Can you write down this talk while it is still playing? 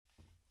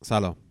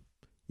سلام.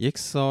 1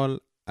 سال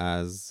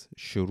از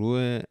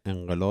شروع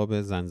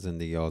انقلاب زن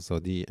زندگی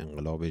آزادی،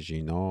 انقلاب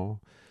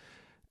ژینا،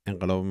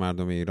 انقلاب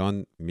مردم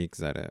ایران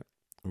میگذره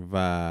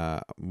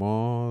و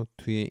ما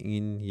توی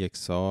این 1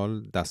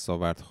 سال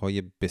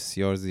دستاوردهای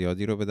بسیار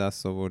زیادی رو به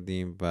دست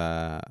آوردیم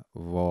و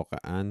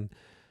واقعاً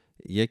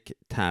یک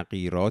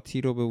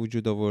تغییراتی رو به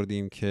وجود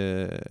آوردیم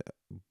که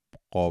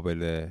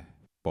قابل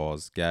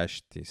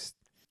بازگشت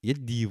نیست. یه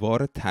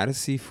دیوار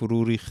ترسی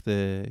فرو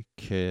ریخته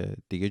که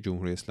دیگه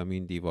جمهوری اسلامی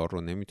این دیوار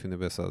رو نمیتونه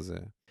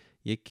بسازه.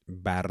 یک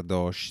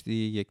برداشتی،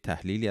 یک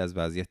تحلیلی از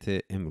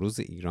وضعیت امروز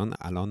ایران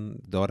الان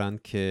دارن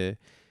که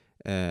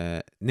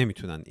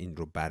نمیتونن این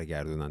رو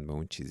برگردونن به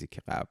اون چیزی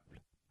که قبل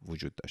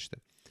وجود داشته.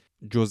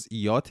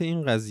 جزئیات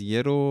این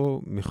قضیه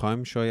رو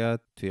میخوایم شاید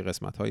توی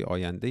قسمت‌های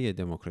آینده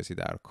دموکراسی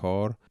در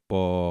کار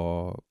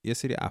با یه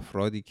سری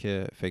افرادی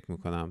که فکر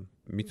میکنم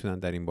میتونن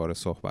در این باره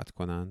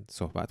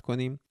صحبت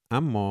کنیم.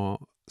 اما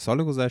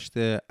سال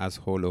گذشته از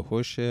حول و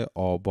حوش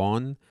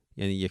آبان،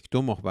 یعنی 1-2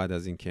 ماه بعد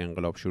از اینکه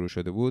انقلاب شروع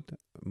شده بود،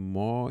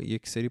 ما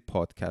یک سری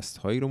پادکست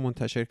هایی رو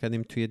منتشر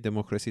کردیم توی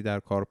دموکراسی در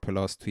کار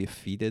پلاس، توی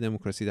فید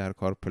دموکراسی در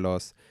کار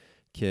پلاس،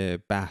 که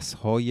بحث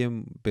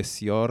های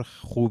بسیار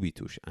خوبی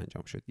توش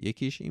انجام شد.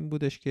 یکیش این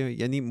بودش که،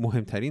 یعنی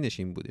مهمترینش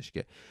این بودش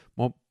که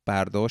ما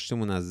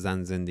برداشتمون از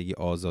زن زندگی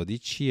آزادی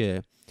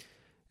چیه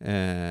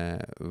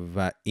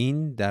و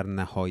این در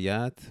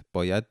نهایت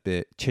باید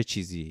به چه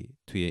چیزی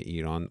توی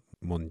ایران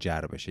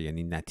منجر بشه،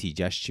 یعنی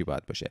نتیجهش چی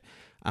باید باشه.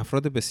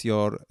 افراد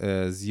بسیار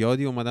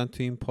زیادی اومدن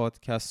توی این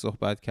پادکست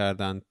صحبت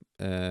کردن.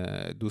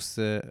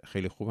 دوست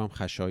خیلی خوبم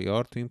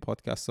خشایار توی این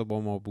پادکست ها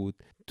با ما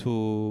بود.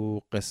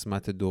 تو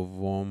قسمت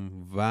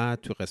دوم و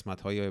تو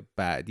قسمت های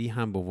بعدی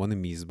هم به عنوان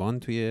میزبان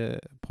توی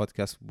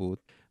پادکست بود.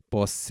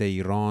 با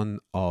سیران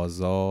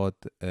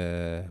آزاد،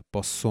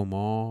 با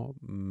سما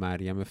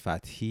مریم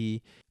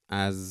فتحی،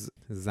 از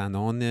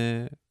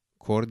زنان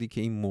کردی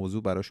که این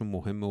موضوع براشون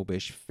مهمه و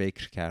بهش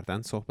فکر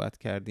کردن صحبت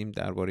کردیم.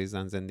 درباره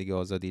زن زندگی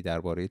آزادی،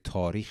 درباره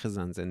تاریخ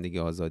زن زندگی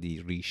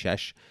آزادی،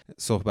 ریشش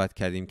صحبت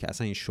کردیم که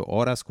اصلا این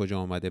شعار از کجا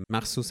آمده.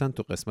 مخصوصا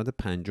تو قسمت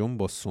 5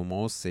 با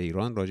سما و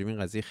سیران راجع به این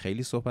قضیه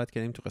خیلی صحبت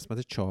کردیم. تو قسمت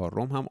 4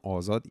 هم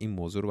آزاد این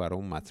موضوع رو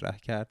برامون مطرح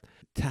کرد.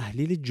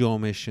 تحلیل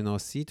جامعه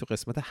شناسی تو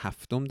قسمت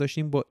 7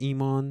 داشتیم با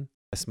ایمان.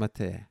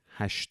 قسمت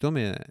 8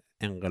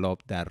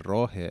 انقلاب در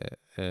راه،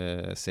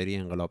 سری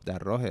انقلاب در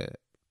راه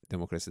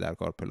دموکراسی در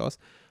کار پلاس،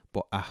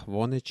 با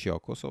احوان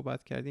چیاکو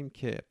صحبت کردیم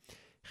که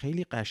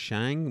خیلی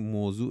قشنگ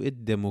موضوع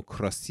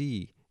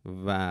دموکراسی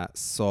و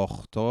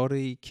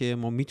ساختاری که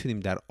ما میتونیم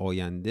در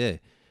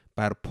آینده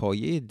بر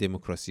پایه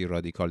دموکراسی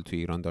رادیکال تو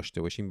ایران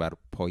داشته باشیم، بر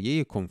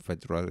پایه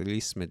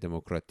کنفدرالیسم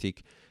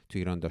دموکراتیک تو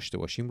ایران داشته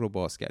باشیم رو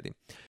باز کردیم.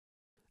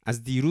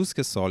 از دیروز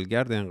که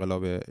سالگرد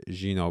انقلاب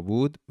ژینا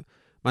بود،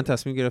 من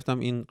تصمیم گرفتم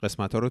این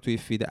قسمت ها رو توی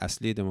فید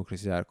اصلی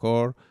دموکراسی در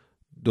کار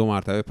 2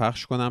 مرتبه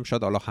پخش کنم.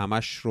 شاید حالا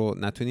همش رو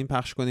نتونیم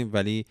پخش کنیم،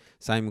 ولی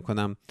سعی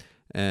میکنم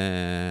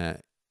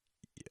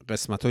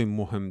قسمت های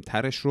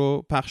مهمترش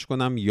رو پخش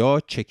کنم یا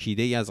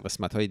چکیده ای از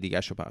قسمت های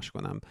دیگرش رو پخش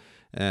کنم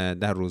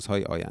در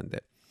روزهای آینده.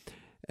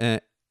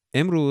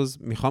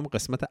 امروز میخوام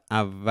قسمت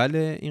اول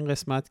این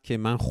قسمت که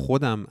من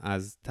خودم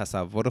از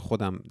تصور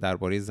خودم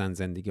درباره زن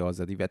زندگی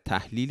آزادی و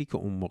تحلیلی که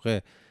اون موقع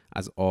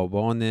از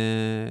آبان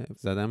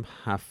زدم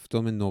 7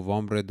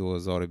 نوامبر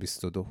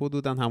 2022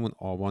 حدوداً همون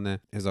آبان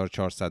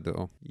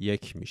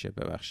 1401 میشه،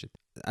 ببخشید،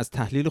 از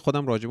تحلیل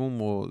خودم راجع به اون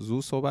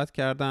موضوع صحبت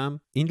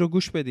کردم. این رو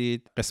گوش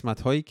بدید.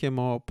 قسمت هایی که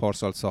ما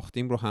پارسال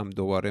ساختیم رو هم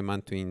دوباره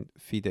من تو این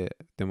فید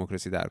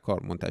دموکراسی در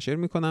کار منتشر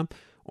میکنم.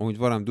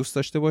 امیدوارم دوست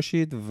داشته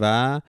باشید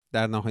و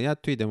در نهایت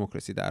توی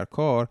دموکراسی در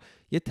کار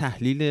یه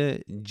تحلیل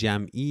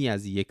جمعی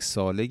از 1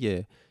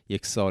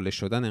 ساله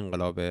شدن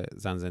انقلاب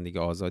زن زندگی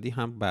آزادی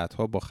هم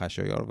بعدها با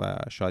خشایار و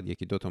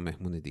شاید 1-2 تا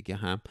مهمون دیگه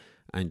هم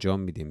انجام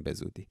میدیم به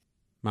زودی.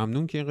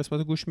 ممنون که این قسمت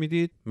رو گوش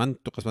میدید. من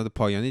تو قسمت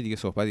پایانی دیگه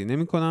صحبتی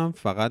نمی کنم،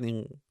 فقط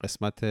این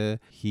قسمت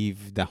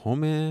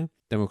 17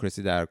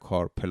 دموکراسی در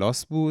کار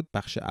پلاس بود،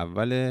 بخش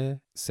اول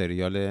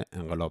سریال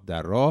انقلاب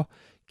در راه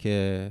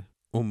که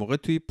اون موقع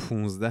توی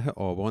 15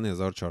 آبان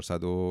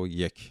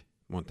 1401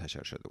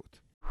 منتشر شده بود.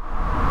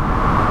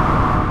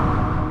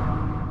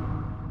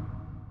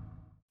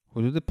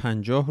 حدود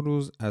 50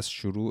 روز از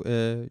شروع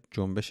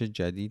جنبش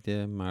جدید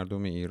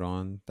مردم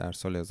ایران در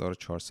سال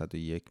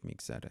 1401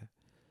 میگذره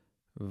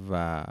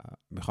و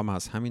میخوام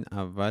از همین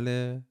اول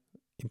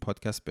این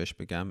پادکست بهش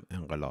بگم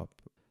انقلاب.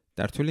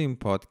 در طول این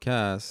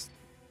پادکست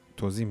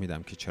توضیح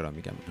میدم که چرا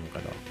میگم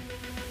انقلاب.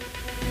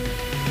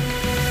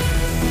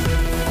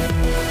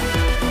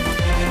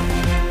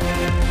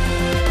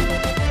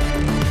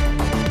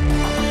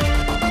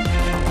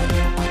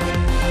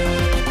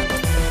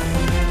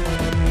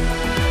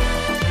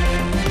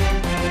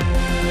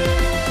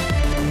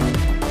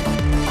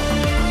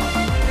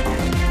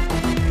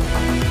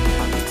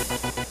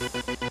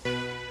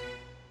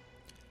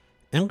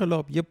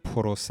 انقلاب یه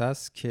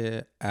پروسس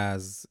که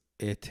از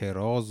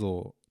اعتراض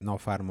و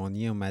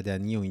نافرمانی و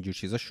مدنی و اینجور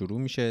چیزا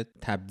شروع میشه،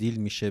 تبدیل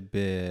میشه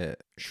به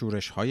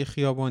شورش‌های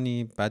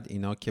خیابانی، بعد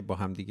اینا که با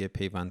هم دیگه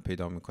پیوند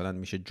پیدا میکنن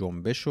میشه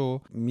جنبش و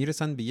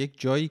میرسن به یک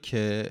جایی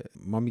که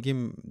ما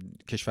میگیم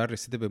کشور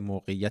رسیده به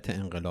موقعیت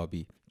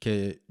انقلابی،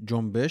 که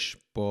جنبش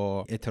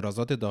با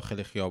اعتراضات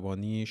داخل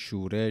خیابانی،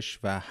 شورش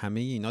و همه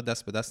اینا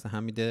دست به دست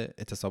هم میده،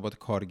 اعتصابات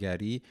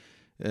کارگری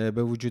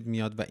به وجود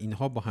میاد و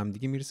اینها با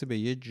همدیگه میرسه به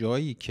یه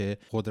جایی که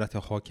قدرت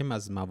حاکم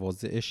از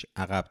مواضعش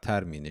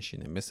عقب‌تر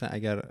مینشینه. مثل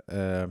اگر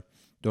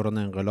دوران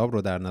انقلاب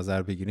رو در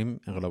نظر بگیریم،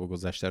 انقلاب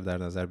گذشته رو در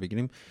نظر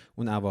بگیریم،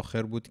 اون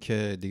اواخر بود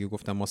که دیگه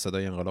گفتم ما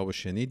صدای انقلاب رو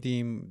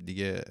شنیدیم،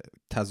 دیگه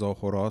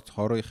تظاهرات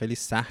ها رو خیلی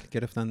سهل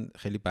گرفتن،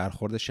 خیلی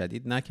برخورد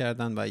شدید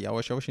نکردن و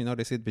یواش یواش اینا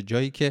رسید به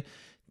جایی که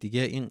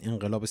دیگه این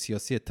انقلاب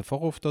سیاسی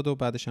اتفاق افتاد و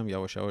بعدش هم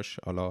یواش یواش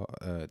حالا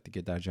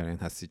دیگه در جریان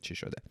هستید چی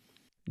شده.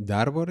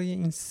 درباره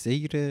این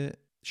سیر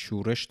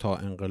شورش تا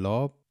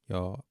انقلاب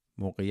یا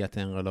موقعیت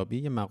انقلابی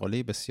یه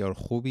مقاله بسیار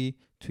خوبی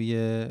توی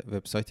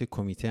وبسایت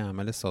کمیته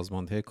عمل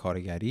سازمان‌های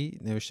کارگری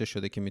نوشته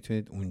شده که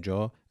میتونید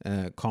اونجا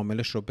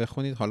کاملش رو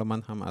بخونید. حالا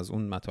من هم از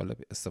اون مطالب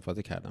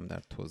استفاده کردم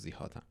در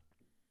توضیحاتم.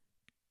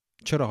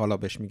 چرا حالا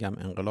بهش میگم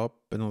انقلاب؟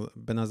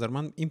 به نظر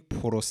من این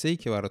پروسه‌ای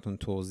که براتون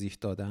توضیح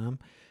دادم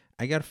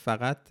اگر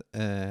فقط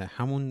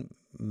همون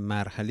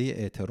مرحله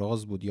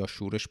اعتراض بود یا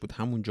شورش بود،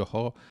 همون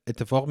جاها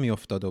اتفاق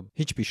میافتاد و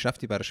هیچ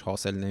پیشرفتی براش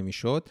حاصل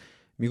نمیشد،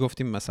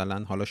 میگفتیم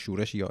مثلا حالا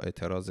شورش یا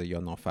اعتراض یا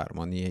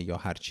نافرمانی یا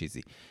هر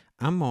چیزی.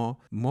 اما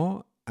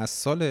ما از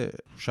سال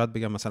شاید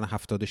بگم مثلا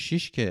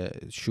 76 که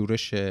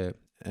شورش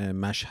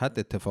مشهد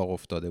اتفاق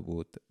افتاده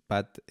بود،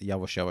 بعد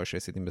یواش یواش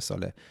رسیدیم به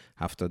سال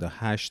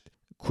 78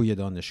 کوی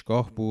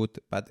دانشگاه بود،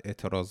 بعد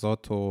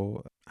اعتراضات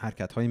و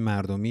حرکت‌های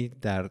مردمی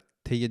در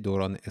طی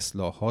دوران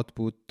اصلاحات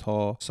بود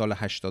تا سال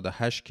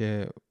 88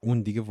 که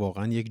اون دیگه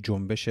واقعا یک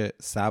جنبش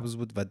سبز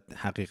بود و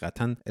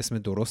حقیقتا اسم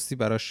درستی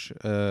براش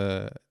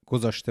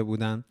گذاشته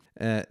بودن.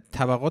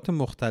 طبقات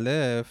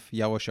مختلف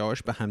یواش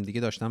یواش به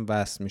همدیگه داشتن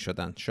وصل می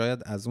شدن. شاید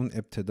از اون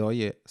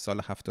ابتدای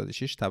سال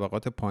 76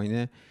 طبقات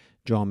پایین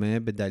جامعه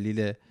به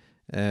دلیل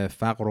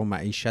فقر و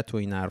معیشت و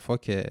این حرفا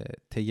که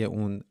طی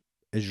اون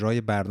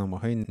اجرای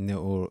برنامه‌های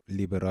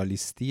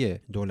نئولیبرالیستی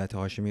دولت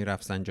هاشمی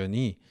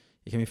رفسنجانی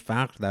یکمی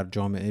فقر در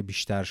جامعه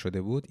بیشتر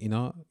شده بود،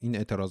 این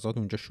اعتراضات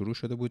اونجا شروع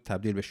شده بود،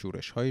 تبدیل به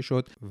شورش‌هایی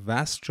شد،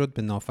 وصل شد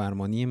به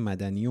نافرمانی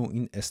مدنی و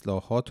این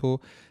اصلاحات و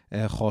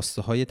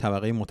خواسته های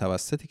طبقه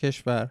متوسط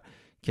کشور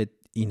که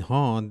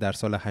اینها در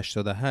سال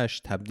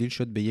 88 تبدیل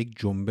شد به یک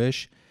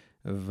جنبش.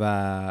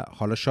 و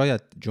حالا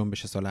شاید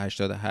جنبش سال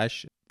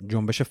 88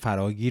 جنبش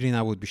فراگیری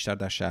نبود، بیشتر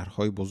در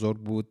شهرهای بزرگ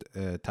بود،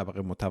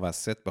 طبقه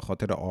متوسط به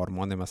خاطر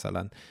آرمان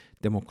مثلا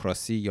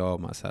دموکراسی یا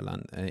مثلا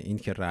این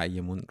که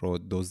رأیمون رو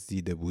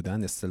دزدیده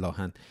بودن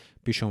اصطلاحاً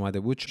پیش اومده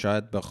بود،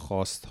 شاید به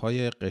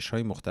خواستهای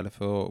قشرهای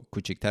مختلف و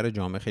کوچکتر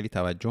جامعه خیلی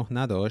توجه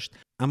نداشت.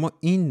 اما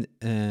این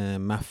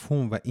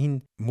مفهوم و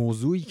این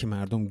موضوعی که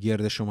مردم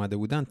گردش اومده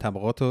بودن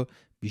طبقات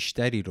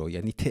بیشتری رو،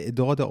 یعنی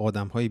تعداد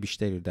آدم‌های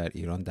بیشتری رو در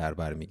ایران در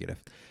بر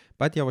می‌گرفت.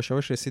 بعد یواش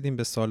یواش رسیدیم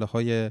به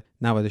سالهای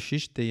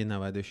 96. دی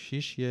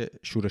 96 یه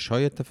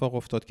شورش‌های اتفاق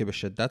افتاد که به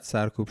شدت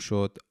سرکوب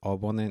شد.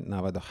 آبان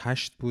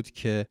 98 بود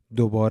که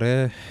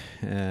دوباره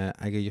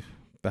اگه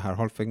به هر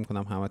حال فکر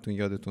میکنم همتون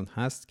یادتون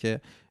هست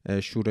که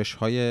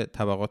شورش‌های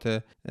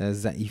طبقات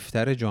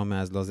ضعیفتر جامعه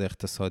از لحاظ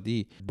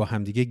اقتصادی با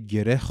همدیگه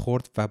گره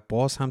خورد و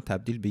باز هم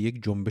تبدیل به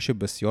یک جنبش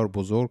بسیار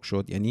بزرگ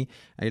شد. یعنی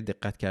اگر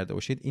دقت کرده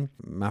باشید این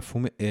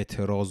مفهوم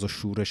اعتراض و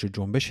شورش و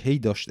جنبش هی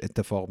داشت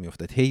اتفاق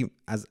میافتاد، هی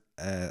از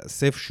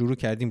صفر شروع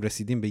کردیم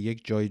رسیدیم به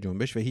یک جای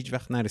جنبش و هیچ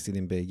وقت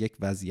نرسیدیم به یک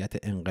وضعیت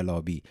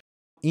انقلابی.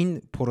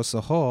 این پروسه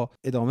ها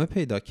ادامه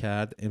پیدا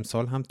کرد.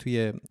 امسال هم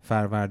توی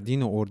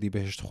فروردین و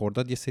اردیبهشت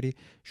خرداد یه سری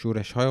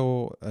شورش های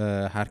و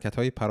حرکت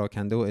های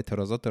پراکنده و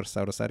اعتراضات در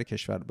سراسر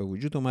کشور به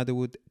وجود اومده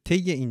بود.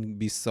 طی این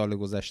 20 سال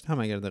گذشته هم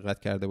اگر دقت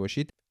کرده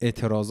باشید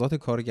اعتراضات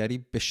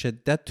کارگری به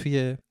شدت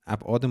توی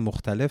ابعاد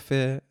مختلف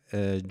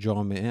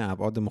جامعه،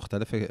 ابعاد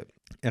مختلف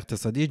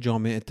اقتصادی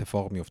جامعه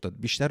اتفاق می افتاد،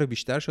 بیشتر و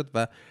بیشتر شد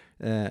و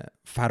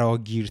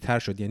فراگیرتر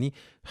شد. یعنی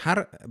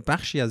هر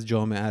بخشی از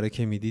جامعه رو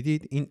که می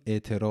دیدید این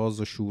اعتراض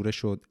و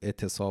شورش و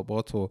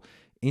اعتصابات و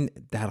این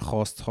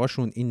درخواست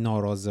هاشون، این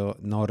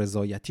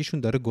نارضایتیشون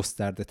داره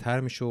گسترده تر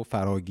میشه و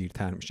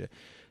فراگیرتر میشه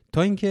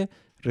تا اینکه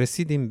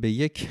رسیدیم به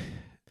یک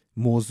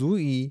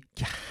موضوعی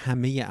که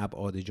همه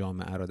ابعاد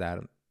جامعه رو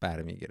در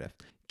بر می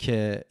گرفت،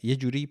 که یه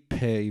جوری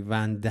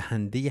پیوند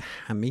دهنده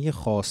همه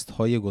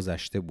خواستهای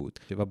گذشته بود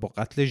و با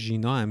قتل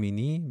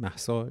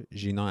مهسا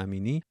ژینا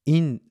امینی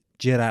این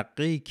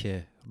جرقه‌ای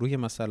که روی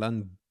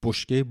مثلا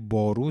بشکه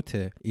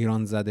باروت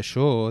ایران زده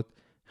شد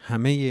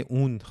همه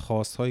اون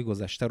خواستهای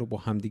گذشته رو با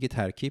همدیگه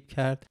ترکیب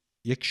کرد،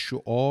 یک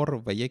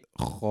شعار و یک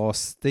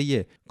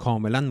خواسته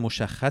کاملا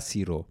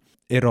مشخصی رو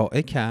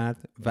ارائه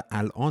کرد و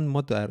الان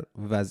ما در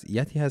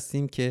وضعیتی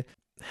هستیم که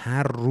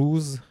هر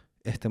روز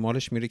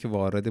احتمالش میره که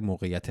وارد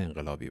موقعیت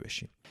انقلابی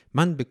بشیم.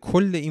 من به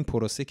کل این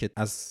پروسه که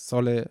از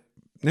سال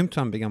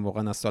نمیتونم بگم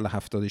واقعا از سال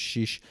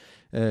 76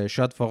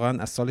 شاید واقعا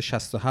از سال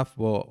 67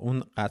 با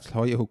اون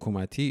قتل‌های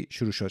حکومتی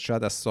شروع شد،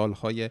 شاید از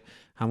سالهای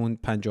همون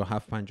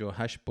 57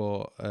 58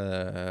 با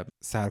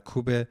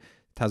سرکوب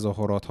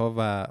تظاهرات‌ها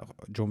و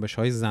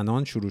جنبش‌های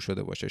زنان شروع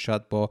شده باشه،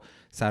 شاید با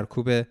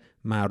سرکوب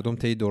مردم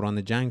طی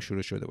دوران جنگ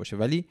شروع شده باشه،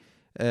 ولی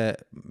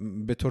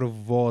به طور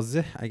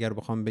واضح اگر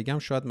بخوام بگم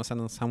شاید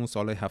مثلا همون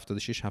سالهای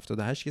 76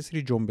 78 یه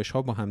سری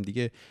جنبش‌ها با هم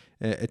دیگه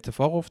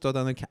اتفاق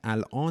افتادن که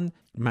الان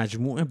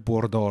مجموع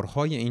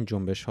بردارهای این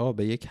جنبش‌ها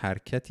به یک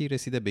حرکتی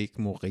رسیده، به یک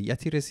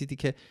موقعیتی رسیدی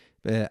که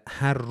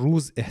هر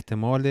روز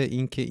احتمال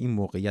این که این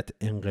موقعیت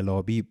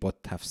انقلابی با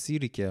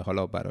تفسیری که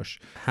حالا براش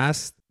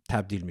هست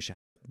تبدیل میشه.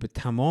 به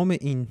تمام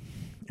این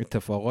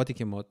اتفاقاتی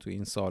که ما تو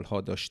این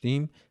سالها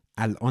داشتیم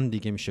الان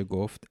دیگه میشه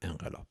گفت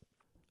انقلاب.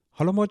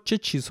 حالا ما چه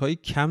چیزهایی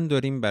کم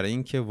داریم برای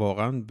اینکه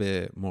واقعا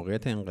به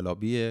موقعیت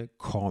انقلابی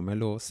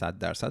کامل و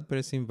 100%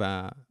 برسیم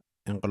و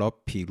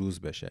انقلاب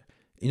پیروز بشه؟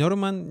 اینا رو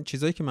من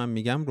چیزایی که من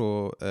میگم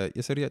رو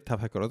یه سری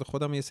تفکرات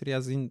خودم، یه سری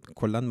از این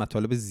کلا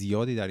مطالب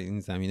زیادی در این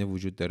زمینه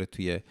وجود داره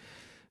توی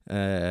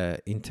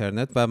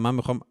اینترنت و من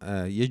میخوام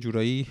یه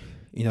جورایی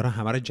اینا رو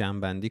همه رو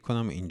جمع‌بندی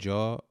کنم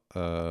اینجا،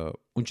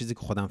 اون چیزی که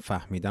خودم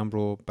فهمیدم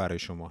رو برای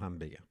شما هم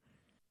بگم.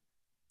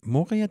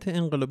 موقعیت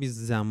انقلابی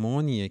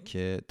زمانیه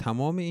که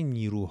تمام این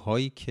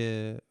نیروهایی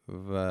که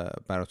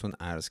براتون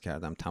عرض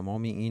کردم،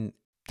 تمام این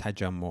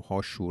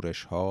تجمع‌ها،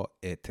 شورش‌ها،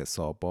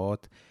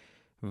 اعتصابات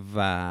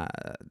و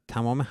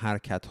تمام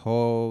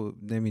حرکت‌ها،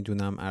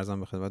 نمیدونم ارزم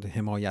به خدمت،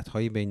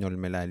 حمایت‌های بین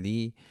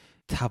المللی،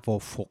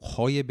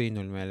 توافق‌های بین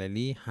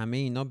المللی، همه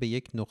اینا به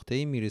یک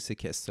نقطه‌ای میرسه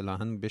که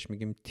اصطلاحاً بهش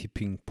میگیم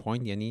تیپینگ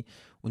پوینت، یعنی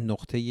اون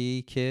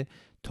نقطه‌ای که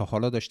تا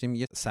حالا داشتیم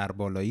یه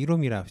سربالایی رو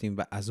میرفتیم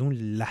و از اون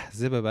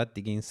لحظه به بعد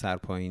دیگه این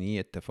سرپایینی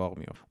اتفاق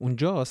میفته.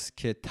 اونجاست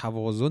که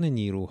توازن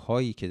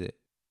نیروهایی که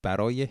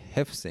برای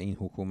حفظ این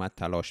حکومت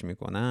تلاش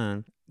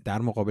میکنن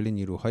در مقابل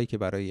نیروهایی که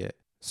برای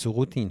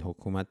سقوط این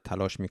حکومت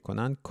تلاش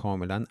میکنن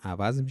کاملا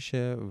عوض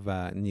میشه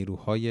و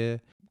نیروهای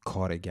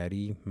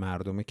کارگری،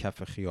 مردم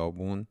کف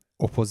خیابون،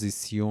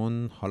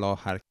 اپوزیسیون، حالا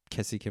هر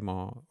کسی که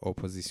ما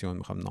اپوزیسیون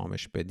میخوام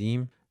نامش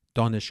بدیم،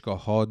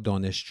 دانشگاه‌ها،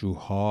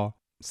 دانشجوها،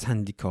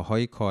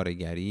 سندیکاهای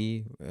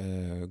کارگری،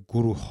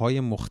 گروه‌های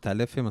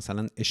مختلف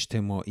مثلا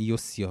اجتماعی و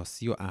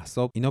سیاسی و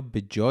احزاب، اینا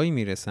به جایی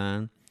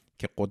میرسن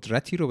که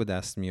قدرتی رو به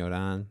دست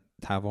میارن،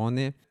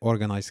 توان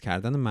ارگانایز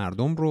کردن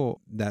مردم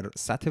رو در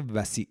سطح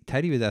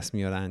وسیع‌تری به دست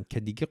میارن که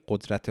دیگه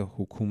قدرت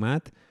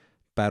حکومت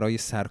برای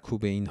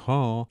سرکوب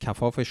اینها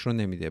کفافش رو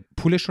نمیده،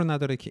 پولش رو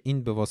نداره که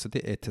این به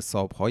واسطه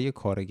اعتصاب‌های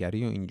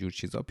کارگری و اینجور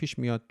چیزا پیش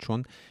میاد.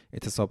 چون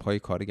اعتصاب‌های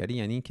کارگری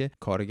یعنی این که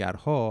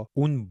کارگرها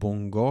اون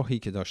بنگاهی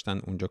که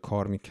داشتن اونجا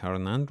کار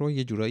میکردن رو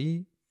یه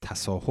جورایی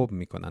تصاحب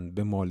میکنن،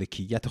 به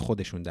مالکیت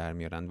خودشون در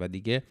میارن و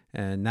دیگه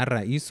نه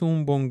رئیس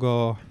اون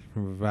بنگاه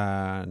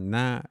و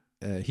نه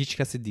هیچ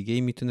کس دیگه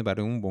ای میتونه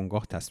برای اون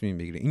بنگاه تصمیم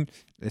بگیره. این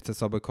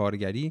اعتصاب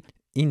کارگری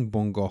این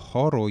بنگاه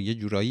ها رو یه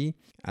جورایی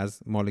از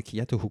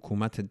مالکیت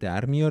حکومت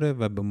در میاره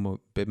و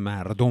به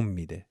مردم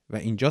میده و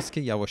اینجاست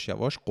که یواش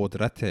یواش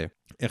قدرت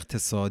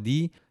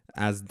اقتصادی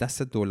از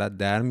دست دولت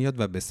در میاد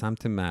و به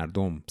سمت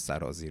مردم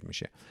سرازیر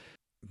میشه.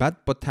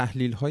 بعد با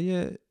تحلیل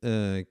های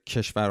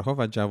کشورها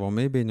و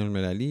جوامع بین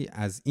المللی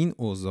از این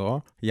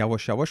اوضاع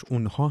یواش یواش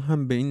اونها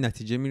هم به این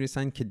نتیجه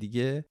میرسن که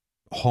دیگه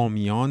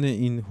حامیان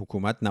این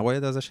حکومت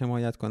نباید ازش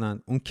حمایت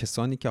کنن. اون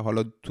کسانی که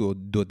حالا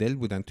دو دل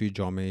بودن توی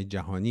جامعه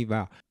جهانی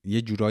و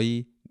یه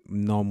جورایی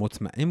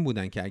نامطمئن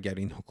بودن که اگر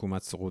این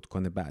حکومت سقوط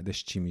کنه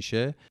بعدش چی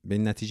میشه، به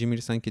این نتیجه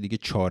میرسن که دیگه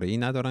چاره‌ای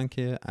ندارن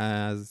که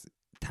از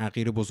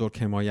تغییر بزرگ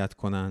حمایت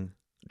کنن،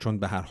 چون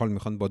به هر حال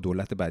میخوان با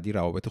دولت بعدی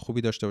روابط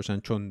خوبی داشته باشن،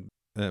 چون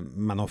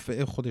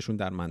منافع خودشون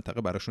در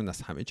منطقه براشون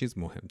از همه چیز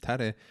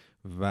مهمتره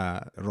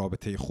و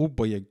رابطه خوب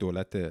با یک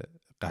دولت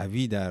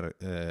قوی در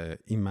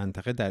این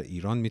منطقه، در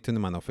ایران، میتونه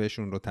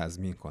منافعشون رو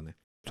تضمین کنه.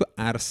 تو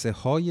عرصه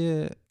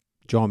های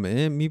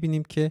جامعه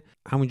میبینیم که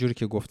همونجوری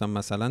که گفتم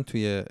مثلا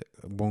توی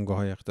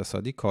بنگاه‌های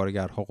اقتصادی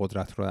کارگرها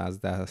قدرت رو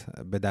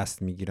به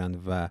دست میگیرن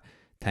و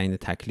تعیین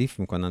تکلیف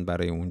میکنن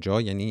برای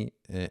اونجا، یعنی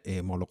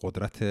اعمال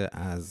قدرت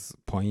از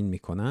پایین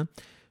میکنن.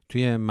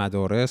 توی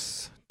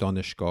مدارس،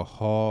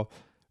 دانشگاه‌ها،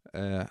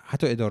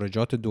 حتی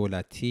ادارجات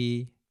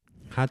دولتی،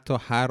 حتی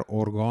هر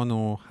ارگان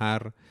و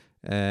هر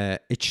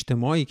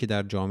اجتماعی که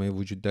در جامعه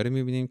وجود داره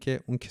میبینیم که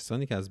اون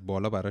کسانی که از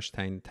بالا براش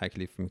تعیین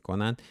تکلیف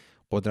میکنن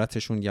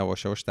قدرتشون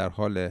یواش یواش در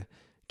حال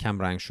کم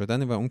رنگ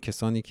شدن و اون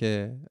کسانی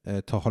که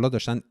تا حالا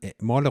داشتن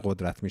اعمال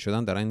قدرت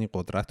میشدن دارن این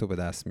قدرت رو به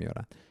دست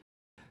میارن.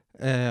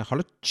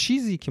 حالا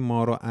چیزی که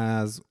ما رو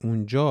از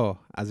اونجا،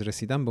 از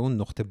رسیدن به اون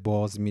نقطه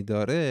باز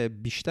میداره،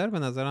 بیشتر به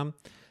نظرم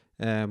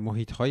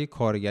محیط‌های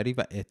کارگری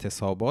و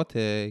اعتصابات،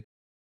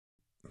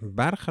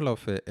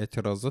 برخلاف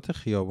اعتراضات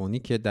خیابانی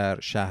که در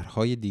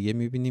شهرهای دیگه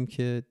میبینیم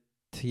که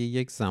طی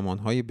یک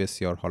زمانهای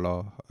بسیار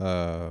حالا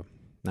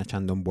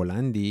نچندان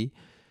بلندی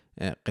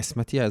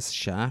قسمتی از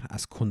شهر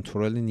از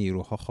کنترل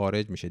نیروها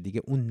خارج میشه،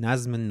 دیگه اون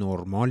نظم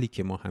نرمالی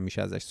که ما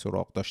همیشه ازش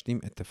سراغ داشتیم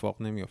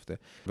اتفاق نمیفته.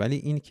 ولی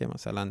این که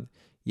مثلا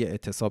یه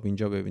اعتصاب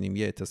اینجا ببینیم،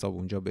 یه اعتصاب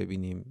اونجا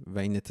ببینیم و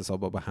این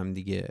اعتصابا با هم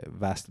دیگه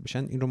وصل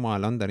بشن، این رو ما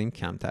الان داریم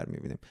کمتر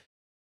میبینیم.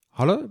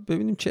 حالا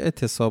ببینیم چه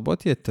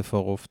اعتصاباتی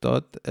اتفاق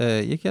افتاد.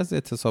 یکی از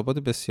اعتصابات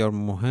بسیار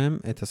مهم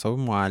اعتصاب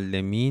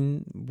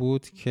معلمین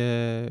بود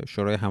که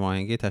شورای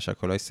هماهنگی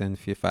تشکل‌های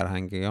صنفی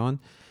فرهنگیان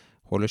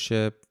هولش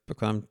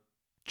بکنم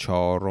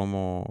 4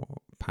 و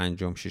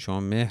 5 و 6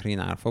 مهر این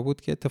حرفا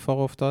بود که اتفاق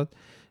افتاد،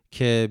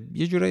 که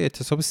یه جورای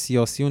اعتصاب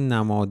سیاسی و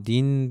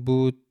نمادین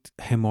بود،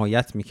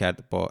 حمایت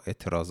میکرد با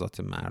اعتراضات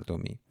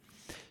مردمی.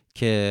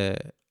 که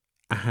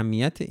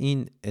اهمیت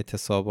این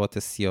اعتصابات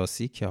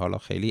سیاسی که حالا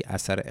خیلی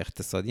اثر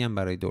اقتصادی هم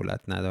برای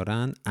دولت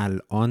ندارن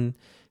الان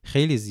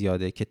خیلی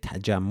زیاده، که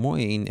تجمع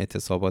این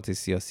اعتصابات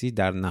سیاسی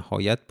در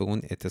نهایت به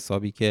اون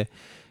اعتصابی که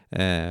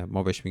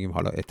ما بهش میگیم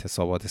حالا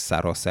اعتصابات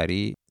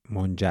سراسری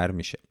منجر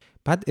میشه.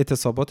 بعد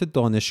اعتصابات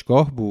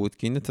دانشگاه بود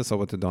که این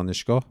اعتصابات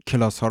دانشگاه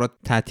کلاس ها رو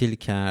تعطیل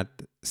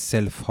کرد،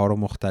 سلف ها رو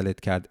مختلط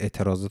کرد.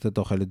 اعتراضات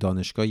داخل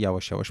دانشگاه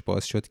یواش یواش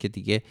باعث شد که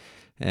دیگه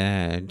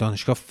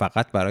دانشگاه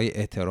فقط برای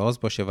اعتراض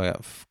باشه و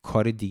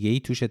کار دیگه ای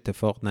توش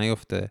اتفاق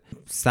نیفته.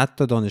 100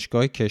 تا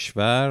دانشگاه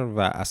کشور و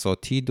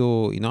اساتید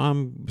و اینا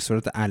هم به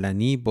صورت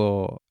علنی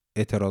با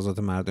اعتراضات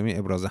مردمی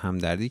ابراز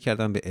همدردی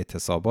کردن، به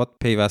اعتصابات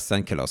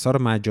پیوستن، کلاس‌ها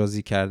رو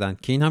مجازی کردن،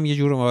 که این هم یه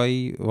جور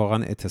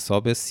واقعا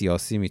اعتصاب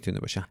سیاسی میتونه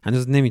باشه.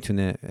 هنوز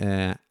نمیتونه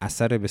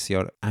اثر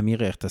بسیار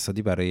عمیق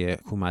اقتصادی برای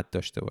حکومت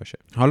داشته باشه.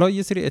 حالا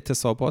یه سری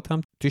اعتصابات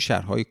هم توی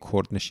شهرهای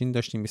کردنشین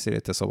داشتیم، یه سری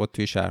اعتصابات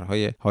توی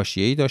شهرهای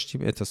حاشیه‌ای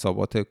داشتیم،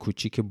 اعتصابات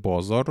کوچیک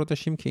بازار رو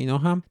داشتیم که اینا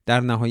هم در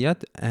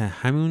نهایت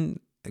همون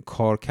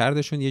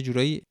کارکردشون یه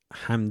جورایی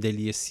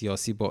همدلی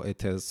سیاسی با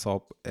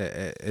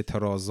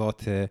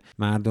اعتراضات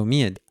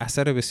مردمیه.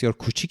 اثر بسیار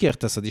کوچیک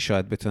اقتصادی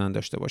شاید بتونن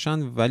داشته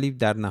باشن، ولی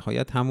در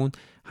نهایت همون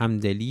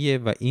همدلیه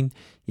و این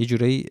یه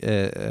جورایی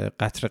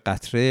قطره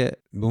قطره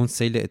به اون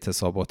سیل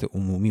اعتصابات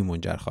عمومی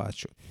منجر خواهد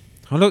شد.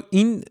 حالا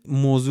این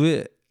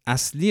موضوع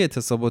اصلی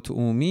اعتصابات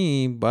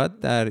عمومی باید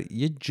در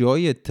یه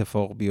جای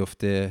اتفاق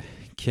بیفته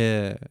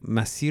که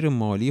مسیر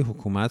مالی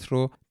حکومت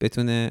رو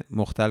بتونه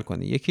مختل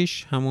کنه.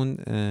 یکیش همون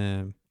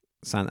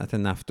صنعت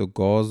نفت و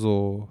گاز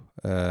و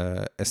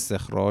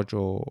استخراج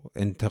و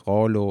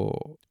انتقال و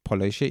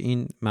پالایش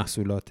این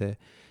محصولات.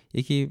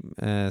 یکی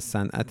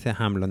صنعت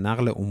حمل و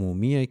نقل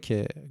عمومیه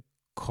که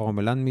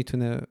کاملا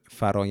میتونه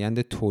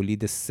فرایند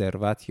تولید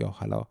ثروت یا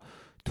حالا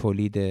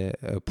تولید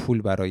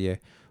پول برای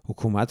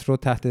حکومت رو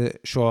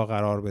تحت شعاع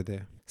قرار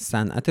بده.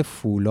 صنعت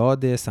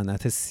فولاد،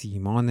 صنعت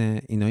سیمان،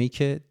 اینایی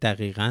که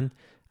دقیقاً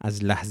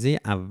از لحظه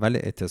اول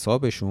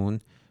اعتصابشون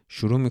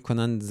شروع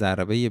میکنن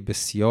ضربه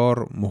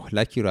بسیار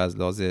مهلکی رو از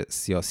لحاظ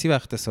سیاسی و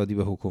اقتصادی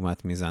به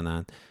حکومت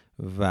میزنن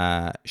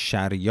و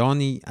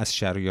شریانی از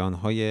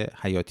شریانهای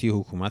حیاتی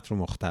حکومت رو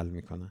مختل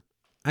میکنن.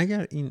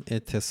 اگر این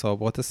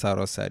اعتصابات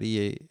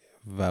سراسری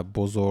و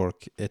بزرگ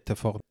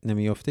اتفاق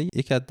نمیفته،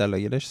 یکی از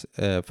دلایلش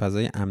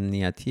فضای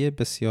امنیتی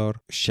بسیار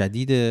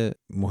شدید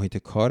محیط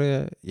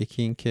کاره.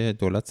 یکی این که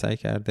دولت سعی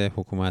کرده،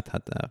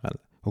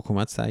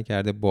 حکومت سعی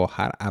کرده با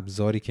هر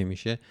ابزاری که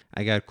میشه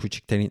اگر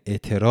کوچکترین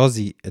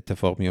اعتراضی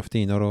اتفاق میفته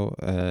اینا رو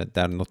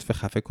در نطفه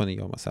خفه کنه،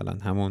 یا مثلا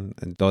همون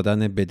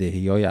دادن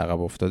بدهی‌های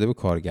عقب افتاده به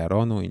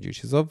کارگران و اینجور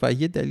چیزا. و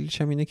یه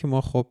دلیلش هم اینه که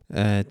ما خب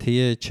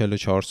طی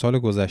 44 سال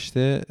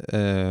گذشته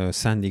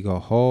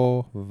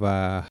سندیکاها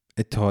و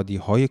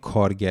اتحادیه‌های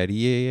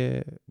کارگری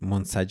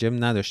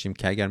منسجم نداشتیم،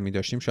 که اگر می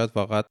داشتیم شاید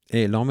فقط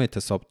اعلام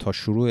اعتصاب تا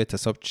شروع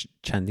اعتصاب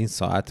چندین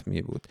ساعت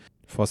می بود.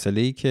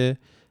 فاصله‌ای که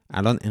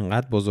الان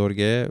اینقدر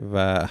بزرگه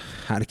و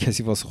هر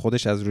کسی واسه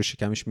خودش از روش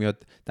شکمش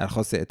میاد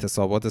درخواست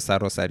اعتصابات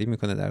سراسری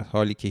میکنه، در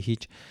حالی که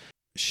هیچ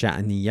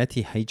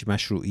شأنیتی، هیچ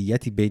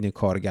مشروعیتی بین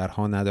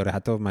کارگرها نداره.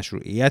 حتی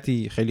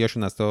مشروعیتی خیلی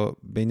هاشون اصلا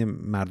بین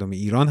مردم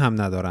ایران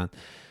هم ندارن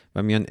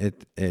و میان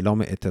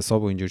اعلام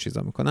اعتصاب و اینجور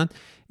چیزا میکنن.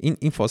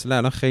 این فاصله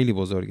الان خیلی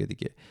بزرگه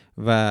دیگه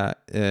و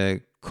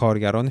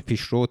کارگران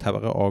پیشرو و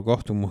طبقه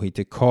آگاه تو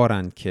محیط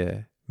کارن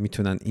که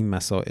میتونن این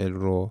مسائل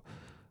رو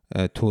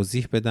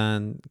توضیح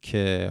بدن،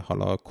 که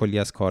حالا کلی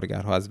از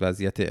کارگرها از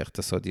وضعیت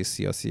اقتصادی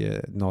سیاسی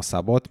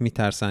ناثبات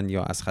میترسن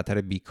یا از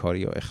خطر بیکاری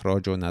یا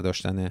اخراج و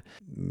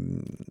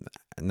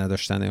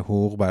نداشتن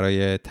حقوق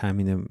برای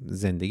تامین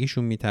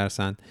زندگیشون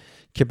میترسن،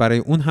 که برای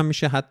اون هم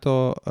میشه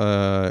حتی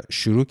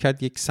شروع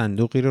کرد یک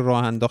صندوقی رو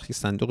راه انداخت، یک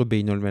صندوق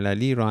بین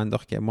المللی راه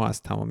انداخت که ما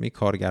از تمامی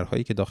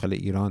کارگرهایی که داخل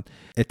ایران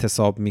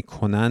اعتصاب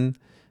میکنن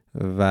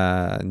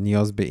و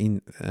نیاز به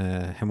این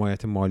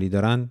حمایت مالی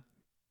دارن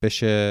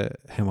بشه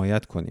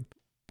حمایت کنیم.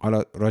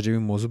 حالا راجع به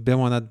این موضوع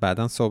بماند،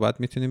 بعداً صحبت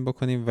میتونیم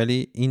بکنیم،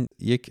 ولی این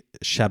یک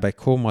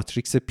شبکه و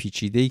ماتریکس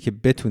پیچیده‌ای که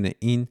بتونه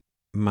این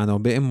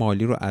منابع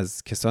مالی رو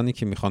از کسانی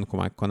که میخوان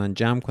کمک کنن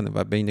جمع کنه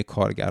و بین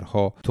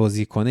کارگرها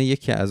توزیع کنه،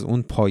 یکی از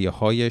اون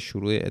پایه‌های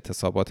شروع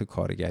اعتصابات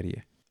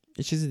کارگریه.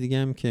 یه چیز دیگه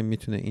هم که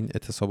میتونه این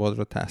اعتصابات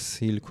رو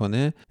تسهیل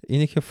کنه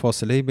اینه که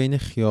فاصله بین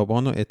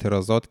خیابان و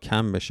اعتراضات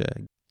کم بشه.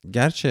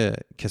 گرچه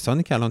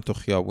کسانی که الان تو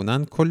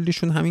خیابونن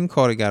کلیشون همین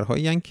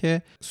کارگرهایی هن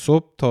که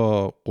صبح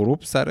تا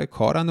غروب سر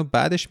کارن و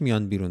بعدش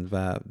میان بیرون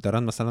و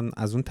دارن مثلا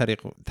از اون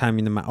طریق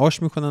تامین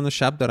معاش میکنن و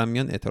شب دارن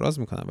میان اعتراض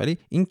میکنن. ولی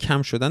این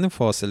کم شدن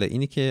فاصله،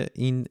 اینی که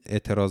این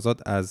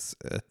اعتراضات از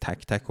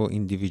تک تک و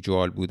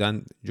ایندیویدوال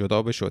بودن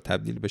جدا بشه و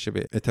تبدیل بشه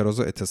به اعتراض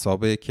و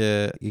اعتصابه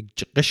که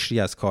یک قشری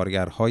از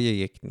کارگرهای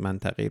یک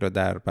منطقه رو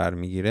در بر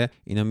میگیره،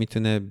 اینا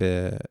میتونه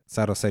به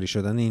سراسری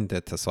شدن این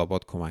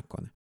اعتصابات کمک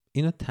کنه.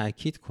 اینو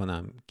تاکید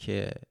کنم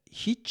که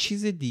هیچ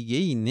چیز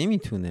دیگه‌ای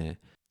نمیتونه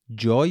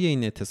جای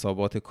این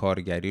اعتصابات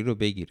کارگری رو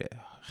بگیره.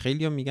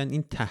 خیلی‌ها میگن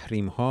این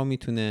تحریم ها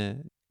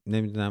میتونه،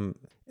 نمیدونم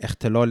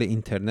اختلال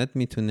اینترنت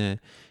میتونه،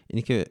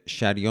 اینی که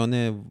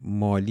شریان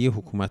مالی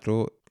حکومت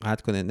رو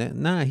قطع کنه.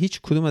 نه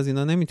هیچ کدوم از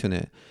اینا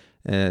نمیتونه.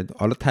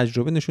 حالا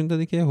تجربه نشون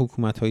داده که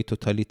حکومت‌های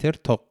توتالیتر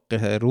تا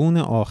قرون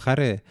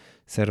آخر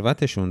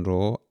ثروتشون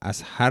رو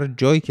از هر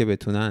جایی که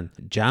بتونن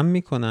جمع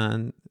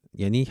میکنن.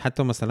 یعنی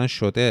حتی مثلا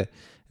شده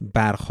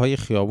برق‌های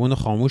خیابون رو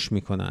خاموش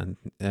میکنن،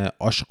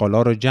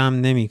 آشغالا رو جمع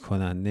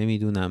نمیکنن،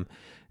 نمیدونم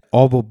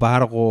آب و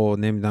برق و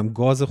نمیدونم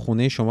گاز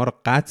خونه شما رو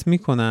قطع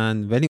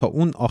میکنن، ولی تا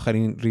اون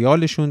آخرین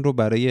ریالشون رو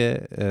برای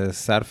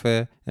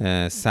صرف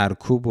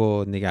سرکوب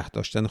و نگه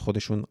داشتن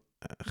خودشون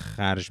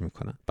خرج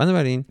میکنن.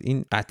 بنابراین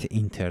این قطع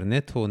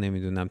اینترنت و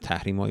نمیدونم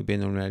تحریم‌های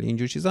بین‌المللی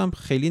اینجور چیزا هم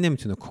خیلی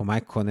نمیتونه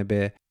کمک کنه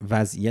به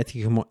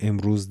وضعیتی که ما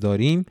امروز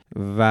داریم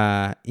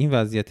و این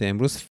وضعیت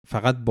امروز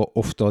فقط با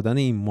افتادن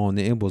این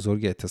مانع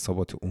بزرگ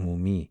اعتصابات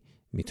عمومی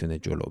میتونه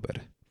جلو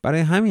بره.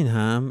 برای همین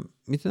هم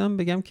میتونم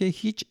بگم که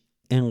هیچ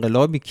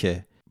انقلابی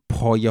که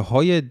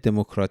پایه‌های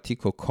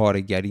دموکراتیک و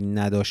کارگری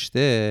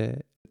نداشته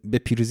به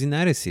پیروزی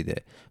نرسیده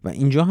و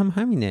اینجا هم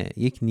همینه.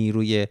 یک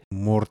نیروی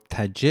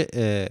مرتجع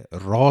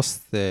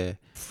راست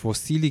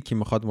فسیلی که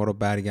میخواد ما رو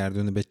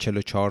برگردونه به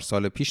 44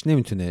 سال پیش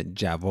نمیتونه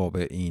جواب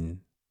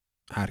این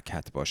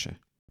حرکت باشه.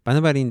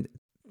 بنابراین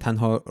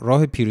تنها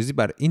راه پیروزی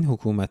بر این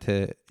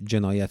حکومت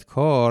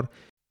جنایتکار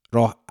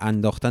راه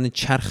انداختن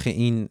چرخ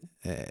این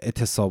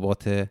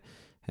اعتصابات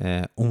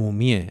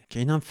عمومیه که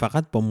این هم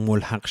فقط با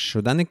ملحق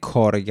شدن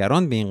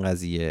کارگران به این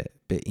قضیه،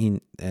 به این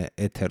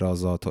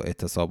اعتراضات و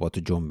اعتصابات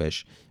و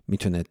جنبش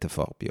میتونه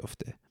اتفاق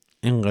بیفته.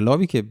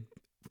 انقلابی که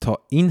تا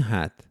این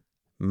حد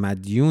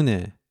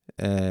مدیون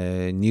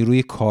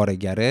نیروی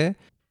کارگره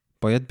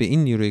باید به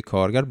این نیروی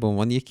کارگر به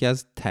عنوان یکی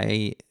از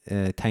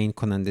تعیین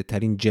کننده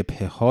ترین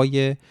جبهه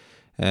های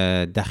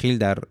دخیل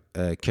در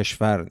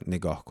کشور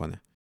نگاه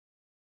کنه.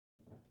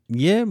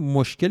 یه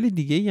مشکل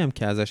دیگه ای هم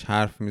که ازش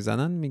حرف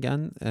میزنن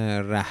میگن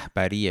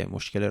رهبریه،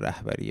 مشکل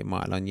رهبریه. ما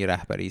الان یه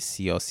رهبری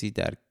سیاسی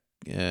در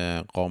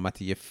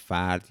قامت یه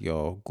فرد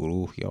یا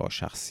گروه یا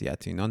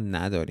شخصیت اینا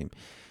نداریم،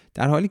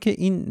 در حالی که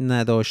این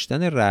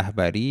نداشتن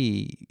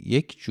رهبری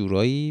یک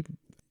جورایی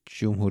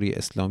جمهوری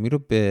اسلامی رو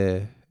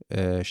به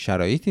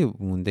شرایطی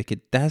مونده که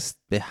دست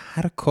به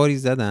هر کاری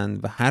زدن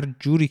و هر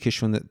جوری که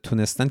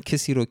تونستن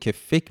کسی رو که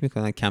فکر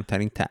میکنن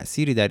کمترین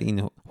تأثیری در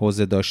این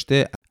حوزه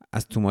داشته،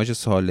 از توماج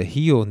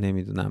صالحی و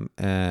نمیدونم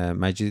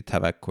مجید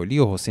توکلی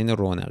و حسین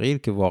رونقی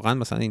که واقعا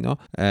مثلا اینا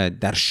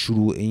در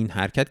شروع این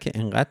حرکت که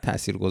انقدر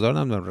تاثیرگذار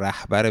نمیدونم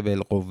رهبر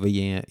بالقوه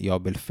یا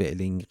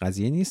بالفعل این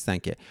قضیه نیستن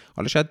که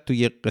حالا شاید تو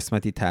یه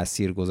قسمتی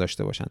تاثیر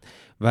گذاشته باشن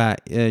و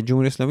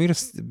جمهوری اسلامی رو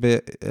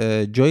به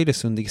جایی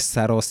رسونده که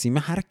سراسیمه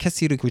هر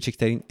کسی رو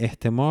کوچکترین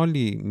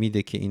احتمالی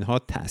میده که اینها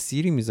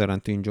تأثیری میذارن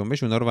تو این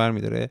جنبش اونها رو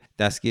برمی‌داره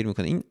دستگیر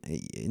میکنه. این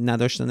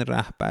نداشتن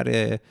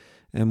رهبر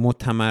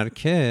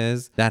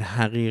متمرکز در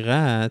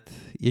حقیقت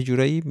یه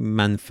جورایی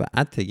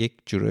منفعت، یک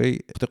جورایی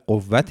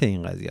قوت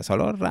این قضیه است.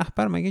 حالا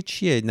رهبر مگه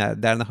چیه؟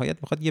 در نهایت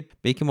میخواد یه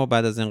بگه که ما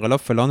بعد از انقلاب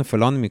فلان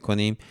فلان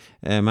میکنیم،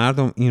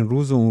 مردم این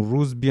روز و اون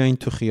روز بیاین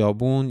تو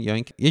خیابون، یا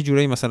این یه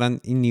جورایی مثلا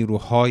این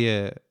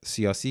نیروهای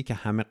سیاسی که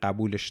همه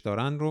قبولش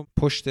دارن رو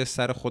پشت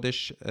سر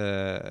خودش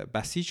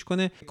بسیج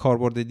کنه.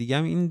 کاربرد دیگه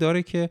هم این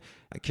داره که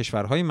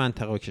کشورهای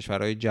منطقه و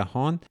کشورهای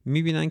جهان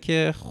میبینن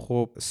که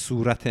خب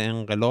صورت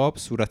انقلاب،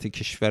 صورت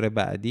کشور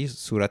بعدی،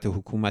 صورت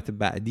حکومت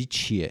بعدی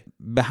چیه.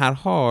 به هر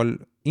حال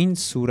این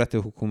صورت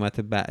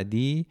حکومت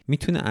بعدی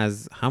میتونه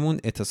از همون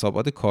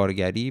اعتصابات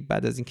کارگری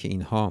بعد از اینکه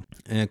اینها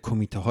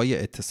کمیته های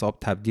اعتصاب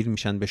تبدیل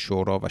میشن به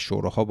شورا و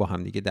شوراها با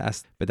هم دیگه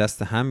دست به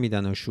دست هم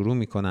میدن و شروع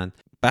میکنن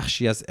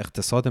بخشی از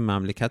اقتصاد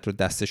مملکت رو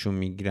دستشون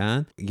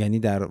میگیرن، یعنی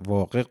در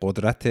واقع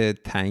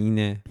قدرت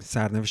تعیین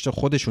سرنوشت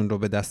خودشون رو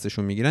به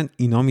دستشون میگیرن،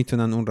 اینا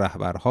میتونن اون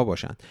رهبرها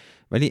باشن.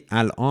 ولی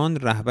الان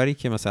رهبری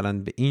که مثلا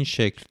به این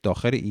شکل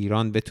داخل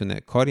ایران بتونه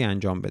کاری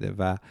انجام بده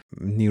و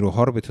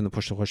نیروها رو بتونه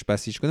پشت خودش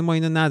بسیج کنه، ما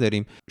اینو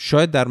نداریم.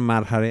 شاید در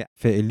مرحله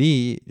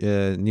فعلی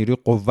نیروی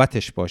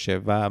قوتش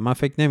باشه و من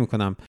فکر نمی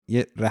کنم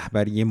یه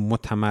رهبری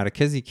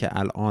متمرکزی که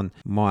الان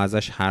ما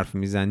ازش حرف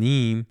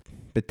میزنیم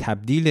به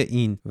تبدیل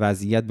این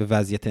وضعیت به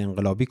وضعیت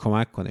انقلابی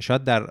کمک کنه.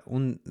 شاید در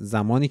اون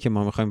زمانی که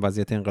ما میخوایم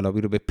وضعیت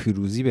انقلابی رو به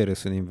پیروزی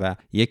برسونیم و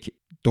یک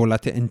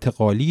دولت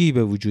انتقالی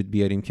به وجود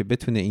بیاریم که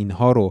بتونه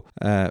اینها رو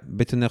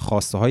بتونه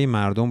خواسته های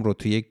مردم رو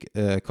تو یک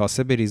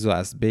کاسه بریزه و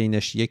از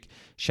بینش یک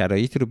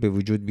شرایطی رو به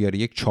وجود بیاره،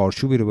 یک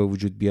چارچوبی رو به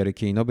وجود بیاره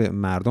که اینا به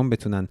مردم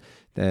بتونن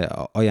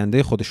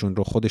آینده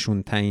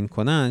خودشون تعیین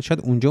کنن،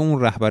 شاید اونجا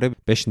اون رهبر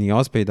بهش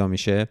نیاز پیدا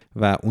میشه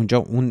و اونجا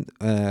اون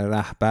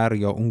رهبر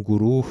یا اون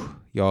گروه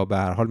یا به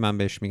هر حال من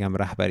بهش میگم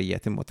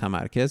رهبریت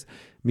متمرکز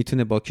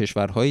میتونه با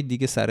کشورهای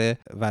دیگه سر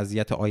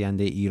وضعیت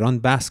آینده ایران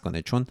بحث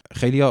کنه. چون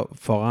خیلی‌ها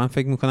واقعا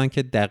فکر میکنن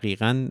که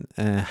دقیقاً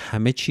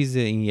همه چیز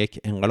این یک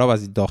انقلاب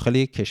از داخل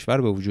یک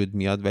کشور به وجود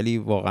میاد، ولی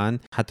واقعا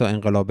حتی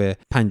انقلاب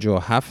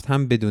 57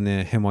 هم بدون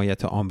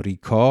حمایت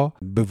آمریکا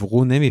به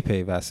وقوع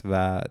نمیپیوست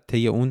و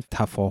طی اون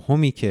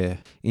تفاهمی که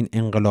این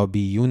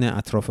انقلابیون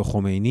اطراف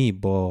خمینی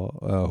با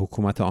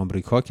حکومت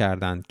آمریکا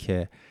کردند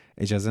که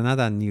اجازه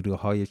ندن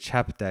نیروهای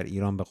چپ در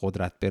ایران به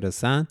قدرت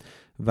برسن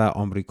و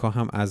آمریکا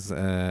هم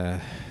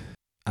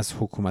از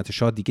حکومت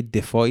شاه دیگه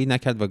دفاعی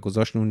نکرد و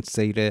گذاشت اون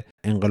سیر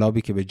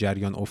انقلابی که به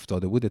جریان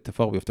افتاده بود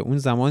اتفاق بیفته. اون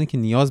زمانی که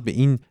نیاز به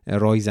این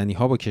رایزنی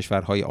ها با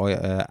کشورهای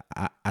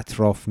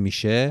اطراف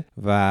میشه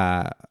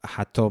و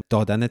حتی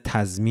دادن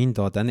تضمین،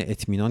 دادن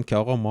اطمینان که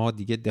آقا ما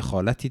دیگه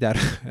دخالتی در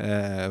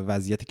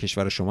وضعیت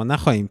کشور شما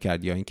نخواهیم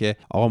کرد، یا اینکه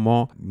آقا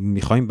ما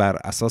میخوایم بر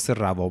اساس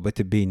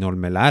روابط بین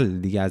الملل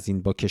دیگه از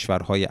این با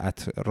کشورهای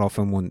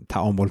اطرافمون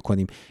تعامل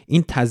کنیم.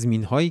 این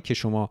تضمین هایی که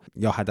شما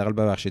یا حداقل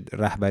ببخشید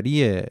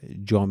رهبری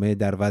جامعه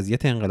در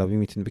وضعیت انقلابی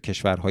میتونه به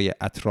کشورهای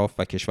اطراف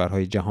و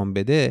کشورهای جهان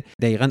بده،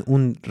 دقیقاً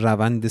اون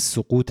روند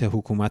سقوط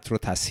حکومت رو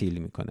تسهیل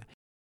میکنه.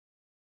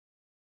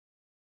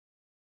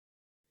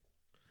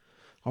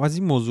 از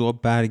این موضوع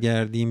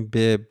برگردیم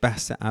به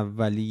بحث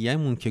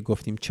اولیه‌مون که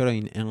گفتیم چرا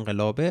این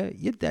انقلابه.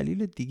 یه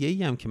دلیل دیگه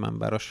ای هم که من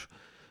براش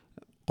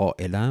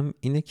قائلم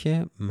اینه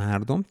که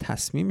مردم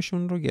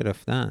تصمیمشون رو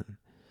گرفتن.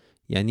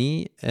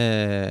 یعنی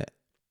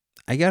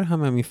اگر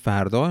همین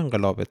فردا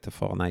انقلاب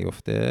اتفاق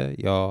نیفته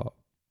یا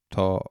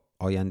تا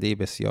آینده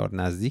بسیار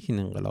نزدیک این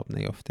انقلاب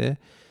نیفته،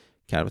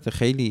 که البته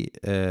خیلی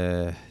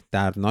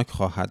دردناک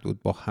خواهد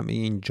بود با همه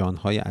این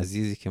جانهای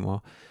عزیزی که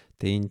ما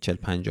طی این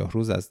 40-50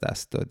 روز از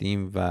دست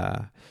دادیم و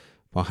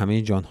با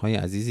همه جانهای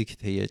عزیزی که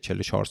طی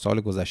 44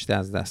 سال گذشته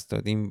از دست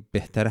دادیم،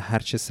 بهتر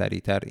هرچه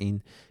سریعتر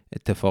این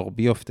اتفاق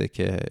بیفته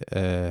که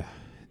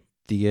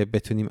دیگه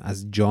بتونیم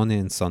از جان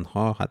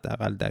انسانها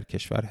حداقل در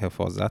کشور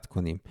حفاظت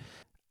کنیم.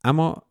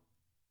 اما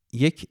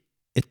یک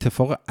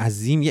اتفاق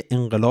عظیم، یه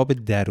انقلاب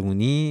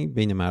درونی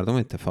بین مردم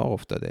اتفاق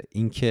افتاده.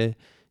 اینکه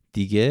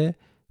دیگه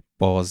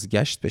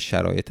بازگشت به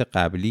شرایط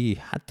قبلی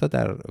حتی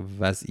در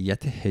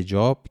وضعیت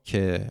حجاب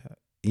که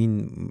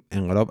این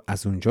انقلاب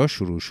از اونجا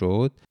شروع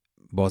شد،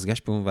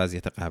 بازگشت به اون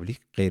وضعیت قبلی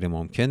غیر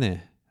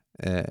ممکنه.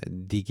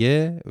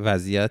 دیگه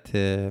وضعیت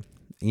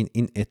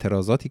این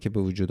اعتراضاتی که به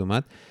وجود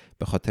اومد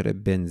به خاطر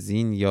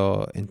بنزین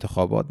یا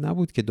انتخابات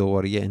نبود که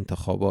دوباره یه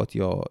انتخابات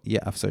یا یه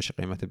افزایش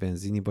قیمت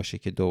بنزینی باشه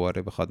که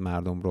دوباره بخواد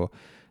مردم رو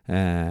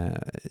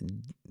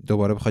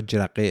دوباره بخواد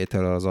جرقه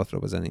اعتراضات رو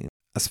بزنه.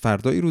 از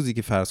فردای روزی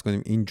که فرض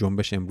کنیم این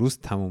جنبش امروز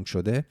تموم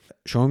شده،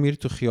 شما میرید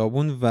تو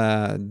خیابون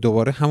و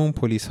دوباره همون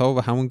پلیس ها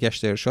و همون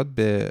گشت ارشاد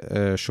به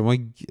شما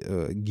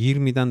گیر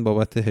میدن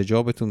بابت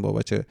حجابتون،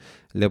 بابت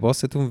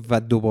لباستون و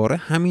دوباره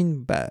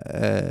همین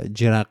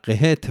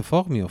جرقه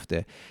اتفاق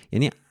میفته.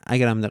 یعنی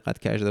اگر هم دقت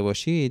کرده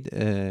باشید،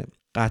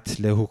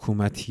 قتل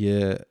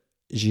حکومتی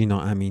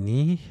ژینا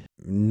امینی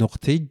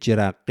نقطه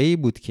جرقه‌ای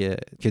بود که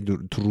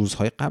تو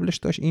روزهای قبلش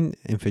داشت این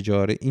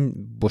انفجار، این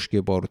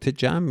بشکه باروته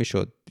جمع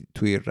میشد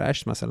توی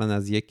رشت. مثلا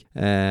از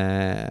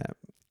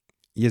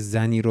یه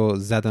زنی رو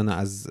زدن،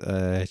 از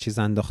چیز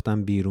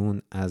انداختن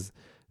بیرون، از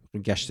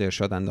گشت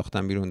ارشاد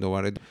انداختن بیرون.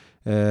 دوباره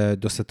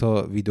 2-3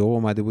 تا ویدیو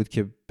اومده بود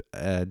که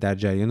در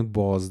جریان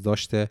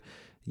بازداشت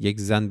یک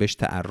زن بهش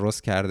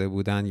تعرض کرده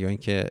بودن یا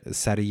اینکه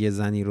سر یه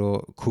زنی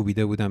رو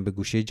کوبیده بودن به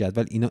گوشه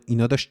جدول.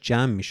 اینا داشت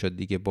جمع میشد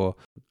دیگه. با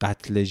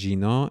قتل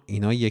ژینا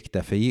اینا یک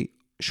دفعه‌ای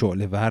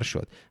شعله ور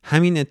شد.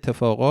 همین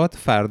اتفاقات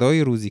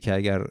فردای روزی که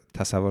اگر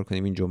تصور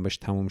کنیم این جنبش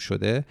تموم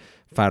شده،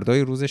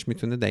 فردای روزش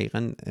میتونه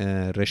دقیقاً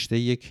رشته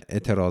یک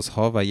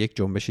اعتراضها و یک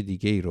جنبش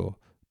دیگه ای رو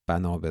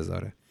بنا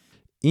بذاره.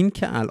 این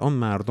که الان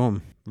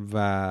مردم،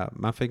 و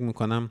من فکر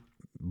میکنم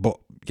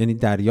یعنی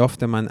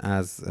دریافت من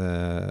از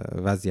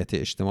وضعیت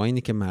اجتماعی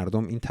اینه که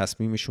مردم این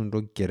تصمیمشون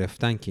رو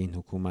گرفتن که این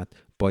حکومت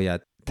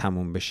باید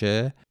تموم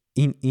بشه.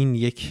 این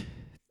یک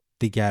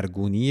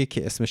دگرگونیه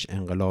که اسمش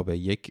انقلابه،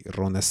 یک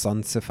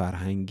رنسانس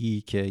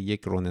فرهنگی، که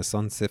یک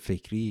رنسانس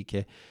فکری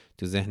که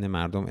تو ذهن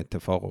مردم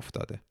اتفاق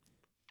افتاده.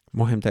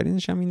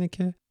 مهمترینش هم اینه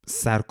که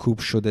سرکوب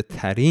شده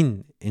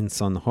ترین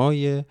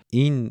انسانهای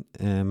این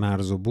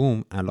مرز و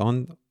بوم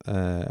الان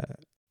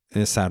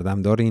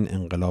سردمدار این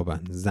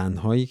انقلابن.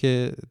 زنهایی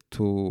که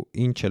تو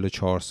این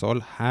 44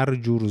 سال هر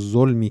جور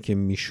ظلمی که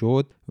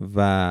میشد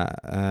و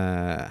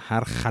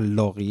هر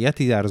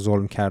خلاقیتی در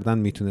ظلم کردن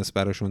میتونست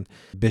براشون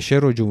بشه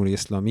رو جمهوری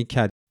اسلامی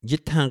کرد. یه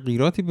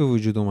تغییراتی به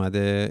وجود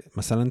اومده،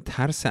 مثلا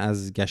ترس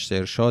از گشت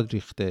ارشاد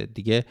ریخته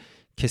دیگه.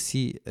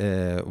 کسی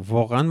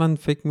واقعا من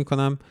فکر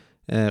میکنم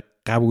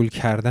قبول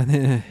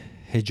کردن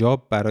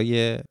حجاب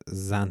برای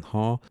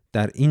زنها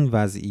در این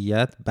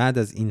وضعیت بعد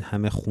از این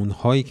همه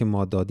خونهایی که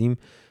ما دادیم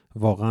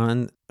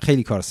واقعا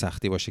خیلی کار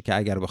سختی باشه که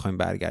اگر بخوایم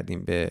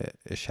برگردیم به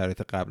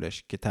شرایط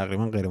قبلش، که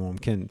تقریبا غیر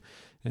ممکن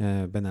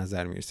به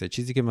نظر میرسه.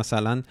 چیزی که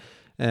مثلا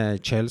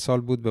 40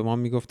 سال بود به ما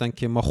میگفتن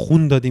که ما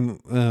خون دادیم،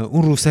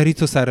 اون روسری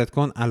تو سرت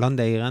کن. الان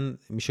دقیقاً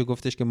میشه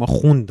گفتش که ما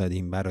خون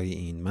دادیم برای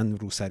این، من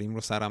روسریم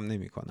رو سرم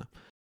نمی کنم.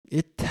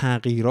 یه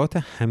تغییرات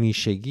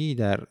همیشگی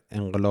در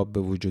انقلاب به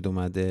وجود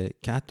اومده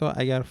که حتی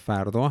اگر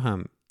فردا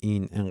هم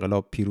این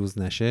انقلاب پیروز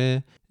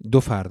نشه، 2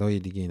 فردای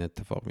دیگه این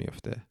اتفاق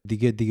میفته.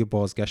 دیگه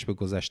بازگشت به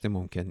گذشته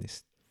ممکن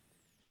نیست.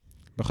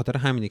 به خاطر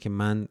همینه که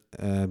من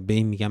به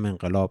این میگم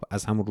انقلاب.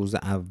 از همون روز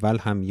اول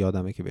هم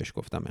یادمه که بهش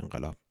گفتم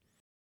انقلاب.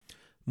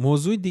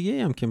 موضوع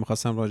دیگه هم که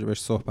میخواستم راجبش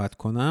صحبت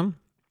کنم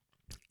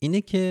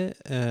اینه که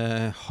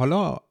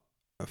حالا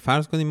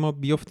فرض کنیم ما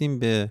بیفتیم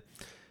به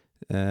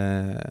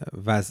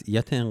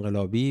وضعیت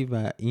انقلابی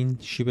و این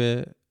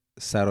شیب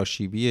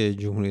سراشیبی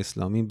جمهوری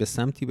اسلامی به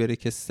سمتی بره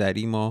که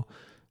سریع ما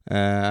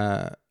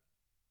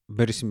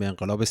برسیم به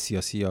انقلاب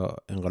سیاسی یا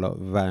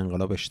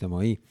انقلاب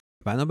اجتماعی.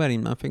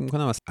 بنابراین من فکر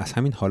میکنم از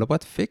همین حالا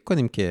باید فکر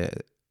کنیم که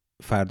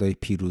فردای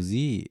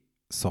پیروزی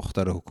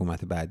ساختار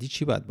حکومت بعدی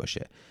چی باید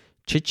باشه،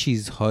 چه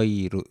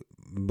چیزهایی رو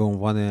به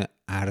عنوان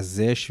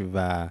ارزش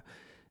و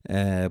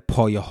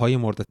پایه‌های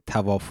مورد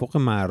توافق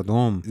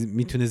مردم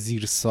میتونه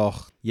زیر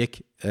ساخت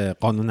یک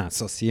قانون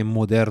اساسی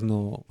مدرن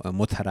و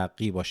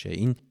مترقی باشه.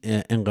 این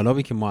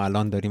انقلابی که ما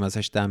الان داریم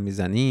ازش دم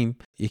میزنیم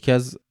یکی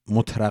از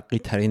مترقی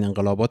ترین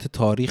انقلابات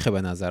تاریخ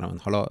به نظر من.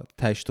 حالا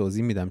تهش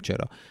توضیح میدم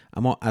چرا،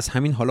 اما از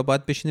همین حالا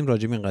باید بشینیم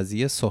راجع به این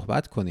قضیه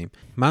صحبت کنیم.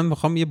 من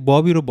میخوام یه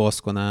بابی رو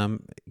باز کنم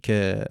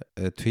که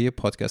توی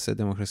پادکست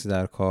دموکراسی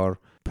در کار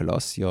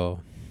پلاس یا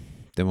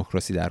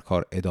دموکراسی در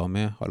کار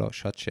ادامه، حالا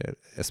شاید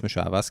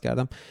اسمشو عوض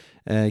کردم،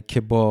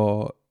 که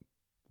با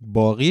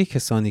باقی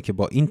کسانی که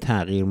با این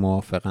تغییر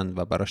موافقن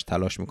و براش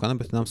تلاش میکنن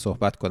بتونم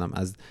صحبت کنم.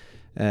 از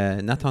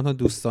نه تنها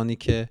دوستانی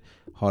که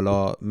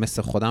حالا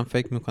مثل خودم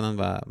فکر میکنن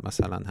و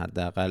مثلا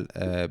حداقل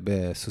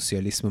به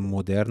سوسیالیسم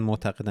مدرن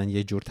معتقدن،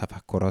 یه جور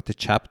تفکرات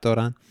چپ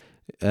دارن،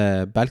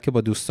 بلکه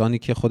با دوستانی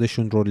که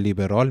خودشون رو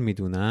لیبرال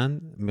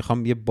میدونن.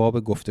 میخوام یه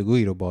باب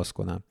گفتگویی رو باز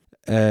کنم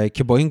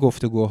که با این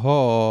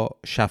گفتگوها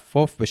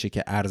شفاف بشه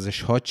که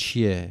ارزش‌ها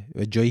چیه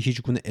و جایی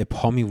هیچ گونه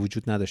ابهامی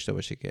وجود نداشته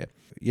باشه، که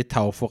یه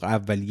توافق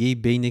اولیه‌ای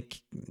بین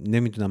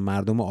نمیدونم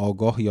مردم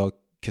آگاه یا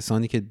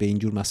کسانی که به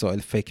اینجور مسائل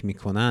فکر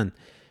میکنن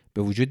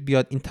به وجود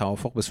بیاد. این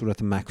توافق به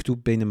صورت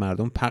مکتوب بین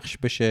مردم پخش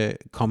بشه،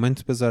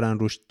 کامنت بذارن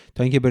روش،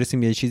 تا اینکه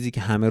برسیم یه چیزی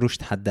که همه روش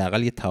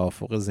حداقل یه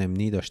توافق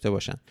ضمنی داشته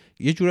باشن.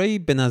 یه جورایی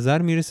به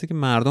نظر میرسه که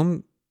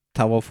مردم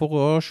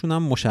توافقشون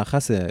هم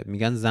مشخصه،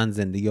 میگن زن،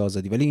 زندگی،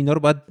 آزادی، ولی اینا رو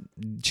باید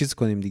چیز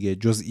کنیم دیگه،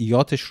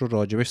 جزئیاتش رو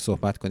راجبش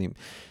صحبت کنیم.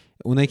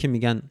 اونایی که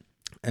میگن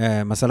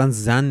مثلا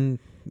زن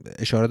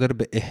اشاره داره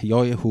به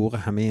احیای حقوق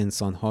همه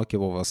انسان‌ها که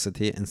با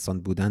واسطه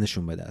انسان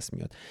بودنشون به دست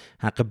میاد،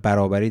 حق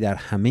برابری در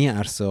همه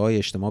عرصه‌های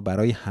اجتماع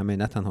برای همه،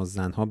 نه تنها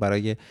زن‌ها،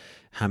 برای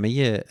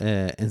همه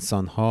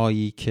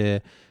انسان‌هایی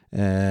که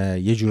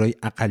یه جورایی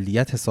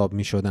اقلیت حساب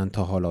می شدن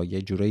تا حالا،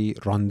 یه جورایی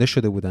رانده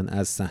شده بودن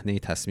از صحنه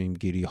تصمیم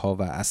گیری ها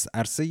و از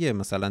عرصه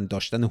مثلا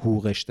داشتن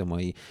حقوق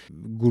اجتماعی،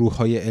 گروه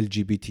های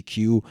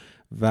LGBTQ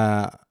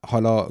و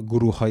حالا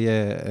گروه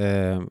های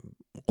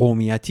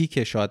قومیتی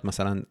که شاید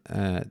مثلا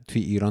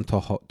توی ایران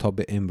تا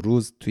به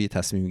امروز توی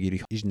تصمیم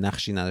گیری هیچ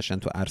نقشی نداشتن،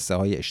 تو عرصه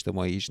های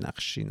اجتماعی هیچ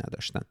نقشی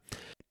نداشتن.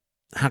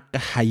 حق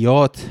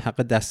حیات،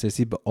 حق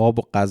دسترسی به آب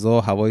و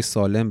غذا، هوای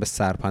سالم، به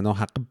سرپناه،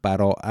 حق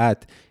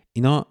براءت،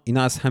 اینا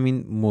از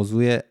همین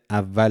موضوع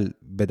اول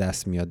به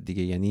دست میاد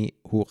دیگه. یعنی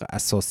حقوق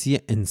اساسی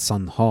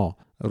انسان‌ها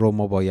رو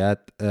ما باید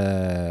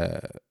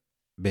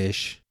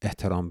بهش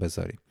احترام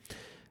بذاریم.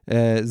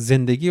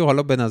 زندگی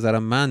حالا به نظر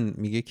من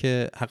میگه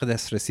که حق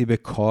دسترسی به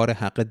کار،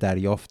 حق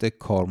دریافت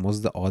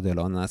کارمزد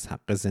عادلانه است،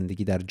 حق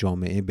زندگی در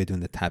جامعه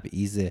بدون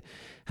تبعیض،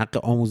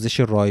 حق آموزش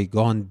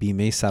رایگان،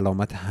 بیمه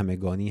سلامت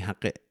همگانی،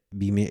 حق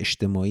بیمه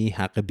اجتماعی،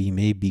 حق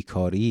بیمه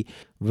بیکاری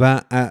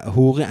و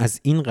حقوق از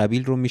این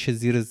قبیل رو میشه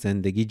زیر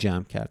زندگی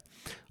جمع کرد.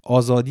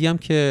 آزادی هم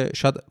که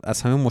شاید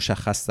از همه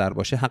مشخص تر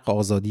باشه، حق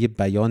آزادی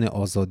بیان،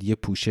 آزادی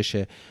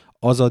پوشش،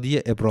 آزادی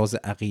ابراز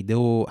عقیده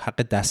و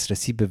حق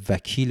دسترسی به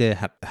وکیل،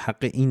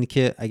 حق این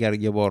که اگر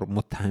یه بار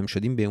متهم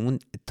شدیم به اون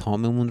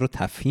اتهاممون رو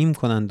تفهیم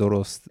کنن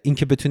درست، این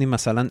که بتونیم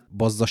مثلا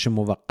بازداشت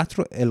موقت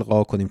رو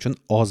الغا کنیم، چون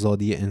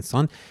آزادی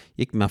انسان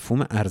یک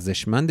مفهوم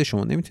ارزشمند.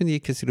 شما نمیتونید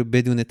یک کسی رو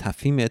بدون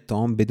تفهیم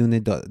اتهام، بدون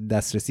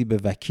دسترسی به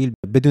وکیل،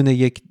 بدون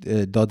یک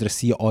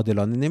دادرسی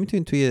عادلانه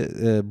نمیتونید توی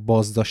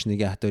بازداشت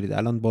نگه دارید.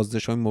 الان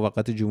بازداشت‌های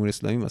موقت جمهوری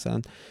اسلامی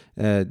مثلا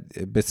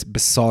به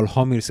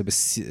سالها میرسه، به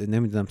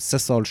نمیدونم 3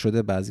 سال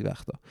شده بعضی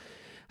وقتا.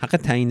 حق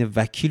تعیین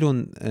وکیل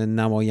و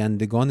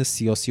نمایندگان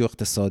سیاسی و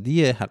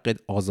اقتصادی، حق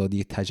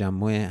آزادی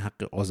تجمع،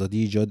 حق آزادی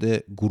ایجاد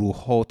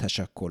گروه‌ها و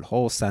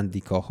تشکل‌ها و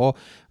سندیکاها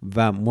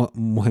و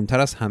مهمتر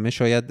از همه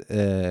شاید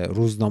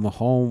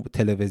روزنامه‌ها و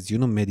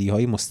تلویزیون و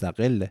مدیاهای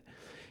مستقل.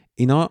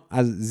 اینا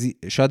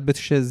شاید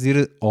بتوشه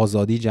زیر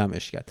آزادی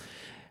جمعش کرد.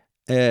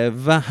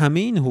 و همه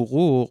این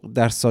حقوق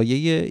در سایه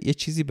یه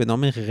چیزی به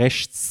نام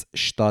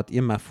Rechtsstaat،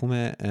 یه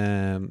مفهوم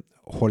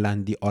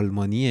هلندی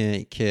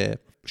آلمانیه که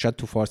شاید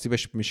تو فارسی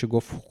بهش میشه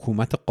گفت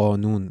حکومت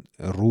قانون،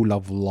 rule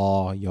of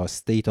law یا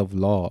state of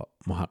law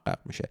محقق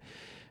میشه.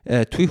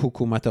 توی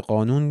حکومت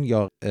قانون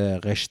یا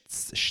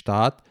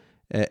Rechtsstaat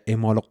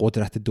اعمال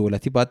قدرت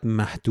دولتی باید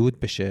محدود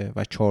بشه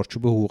و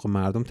چارچوب حقوق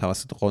مردم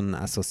توسط قانون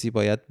اساسی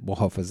باید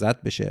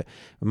محافظت بشه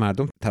و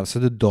مردم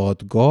توسط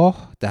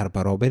دادگاه در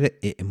برابر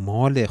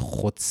اعمال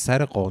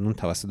خودسر قانون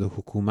توسط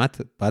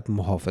حکومت باید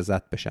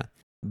محافظت بشن.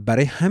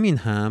 برای همین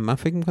هم من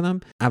فکر میکنم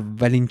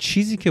اولین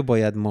چیزی که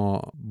باید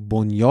ما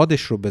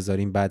بنیادش رو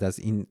بذاریم بعد از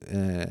این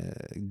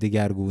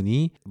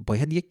دگرگونی،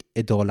 باید یک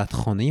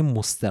عدالتخانه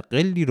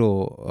مستقلی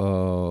رو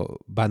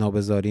بنا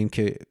بذاریم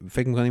که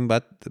فکر میکنیم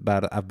باید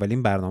بر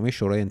اولین برنامه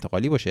شورای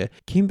انتقالی باشه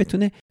که این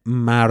بتونه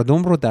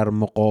مردم رو در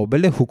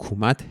مقابل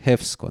حکومت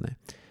حفظ کنه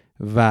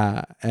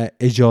و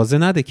اجازه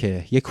نده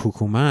که یک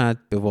حکومت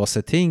به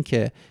واسطه این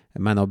که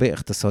منابع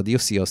اقتصادی و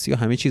سیاسی و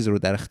همه چیز رو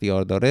در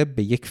اختیار داره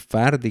به یک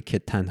فردی که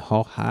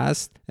تنها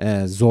هست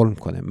ظلم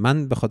کنه.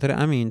 من به خاطر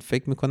همین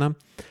فکر میکنم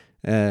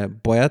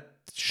باید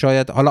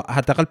شاید حالا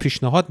حداقل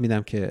پیشنهاد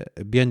میدم که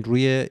بیاین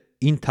روی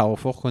این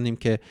توافق کنیم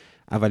که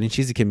اولین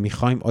چیزی که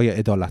میخوایم آیا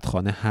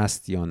عدالتخانه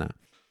هست یا نه.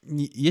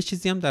 یه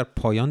چیزی هم در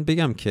پایان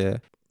بگم که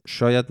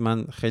شاید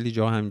من خیلی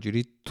جا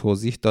همجوری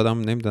توضیح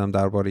دادم، نمیدونم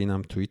درباره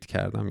اینم توییت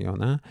کردم یا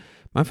نه.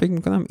 من فکر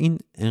میکنم این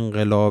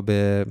انقلاب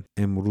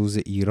امروز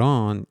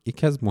ایران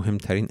یکی از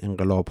مهمترین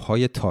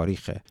انقلاب‌های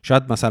تاریخه.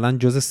 شاید مثلا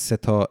جز 3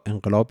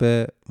 انقلاب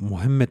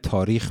مهم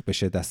تاریخ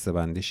بشه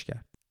دسته‌بندیش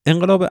کرد.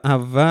 انقلاب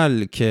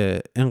اول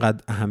که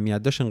اینقدر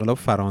اهمیت داشت انقلاب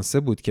فرانسه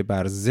بود که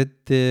بر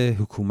ضد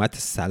حکومت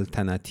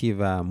سلطنتی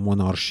و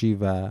مونارشی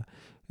و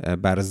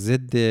بر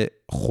ضد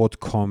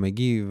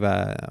خودکامگی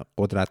و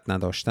قدرت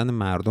نداشتن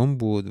مردم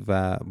بود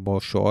و با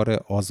شعار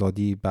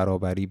آزادی،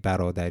 برابری،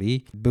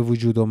 برادری به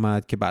وجود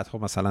اومد که بعدها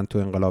مثلا تو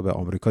انقلاب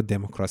آمریکا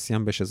دموکراسی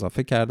هم بهش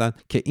اضافه کردن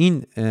که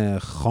این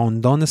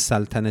خاندان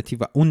سلطنتی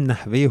و اون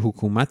نحوه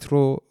حکومت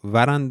رو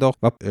ورانداخت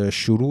و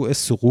شروع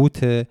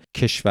سقوط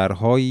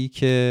کشورهایی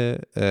که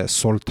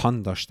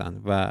سلطان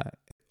داشتن و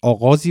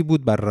آغازی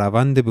بود بر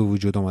روند به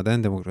وجود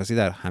آمدن دموکراسی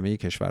در همه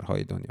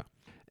کشورهای دنیا.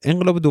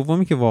 انقلاب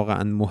دومی که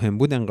واقعا مهم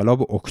بود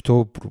انقلاب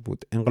اکتبر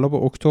بود. انقلاب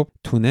اکتبر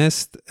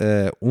تونست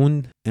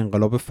اون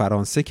انقلاب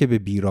فرانسه که به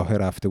بیراه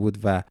رفته بود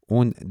و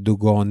اون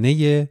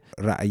دوگانه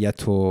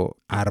رعیت و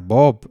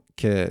ارباب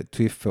که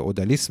توی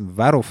فئودالیسم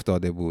ور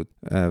افتاده بود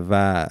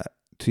و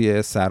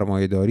توی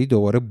سرمایه‌داری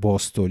دوباره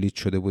باستولید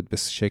شده بود به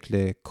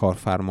شکل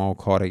کارفرما و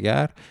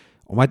کارگر،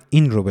 اومد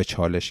این رو به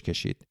چالش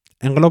کشید.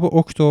 انقلاب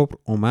اکتبر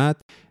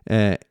اومد،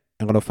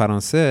 انقلاب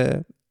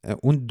فرانسه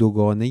اون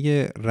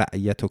دوگانه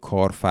رعیت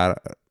و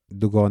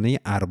دوگانه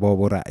ارباب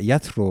و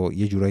رعیت رو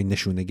یه جورایی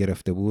نشونه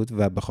گرفته بود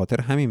و به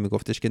خاطر همین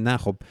میگفتش که نه،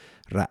 خب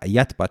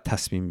رعیت باید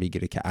تصمیم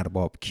بگیره که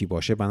ارباب کی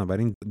باشه.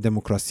 بنابراین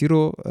دموکراسی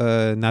رو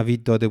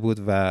نوید داده بود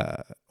و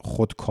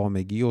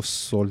خودکامگی و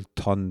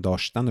سلطان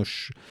داشتن و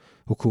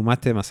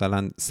حکومت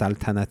مثلا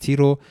سلطنتی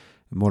رو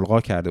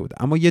ملغا کرده بود.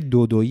 اما یه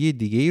دودویی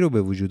دیگه ای رو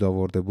به وجود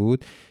آورده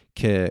بود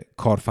که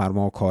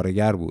کارفرما و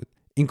کارگر بود.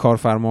 این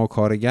کارفرما و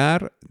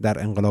کارگر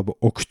در انقلاب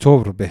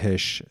اکتبر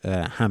بهش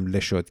حمله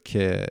شد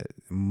که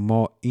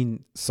ما این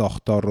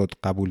ساختار رو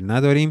قبول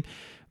نداریم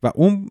و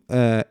اون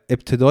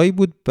ابتدایی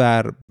بود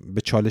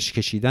به چالش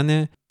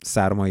کشیدن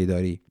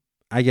سرمایه‌داری.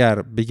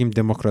 اگر بگیم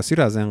دموکراسی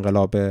رو از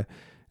انقلاب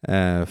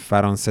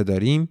فرانسه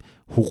داریم،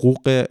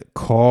 حقوق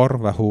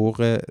کار و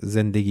حقوق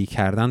زندگی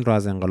کردن رو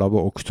از انقلاب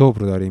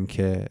اکتبر داریم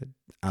که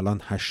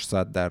الان 8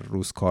 ساعت در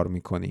روز کار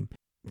میکنیم،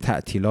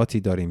 تعطیلاتی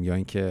داریم یا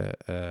اینکه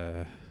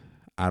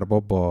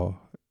ارباب با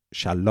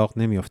شلاق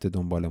نمیافته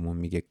دنبالمون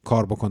میگه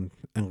کار بکن،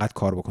 انقدر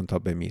کار بکن تا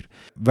بمیر.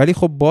 ولی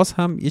خب باز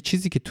هم یه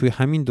چیزی که توی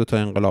همین 2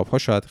 انقلاب ها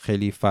شاید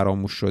خیلی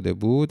فراموش شده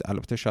بود،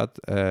 البته شاید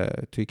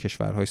توی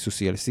کشورهای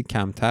سوسیالیستی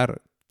کمتر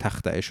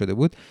تخطئه شده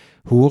بود،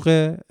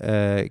 حقوق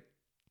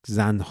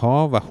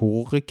زنها و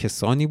حقوق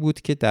کسانی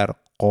بود که در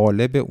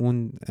قالب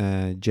اون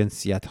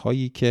جنسیت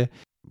هایی که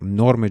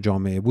نرم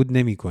جامعه بود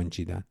نمی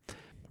گنجیدن.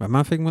 و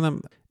من فکر می‌کنم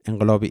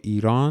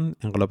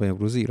انقلاب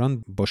امروز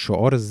ایران با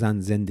شعار زن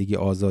زندگی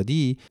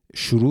آزادی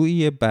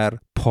شروعی بر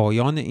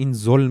پایان این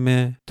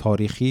ظلم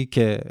تاریخی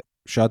که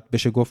شاید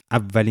بشه گفت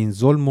اولین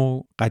ظلم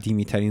و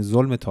قدیمی ترین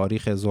ظلم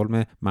تاریخ،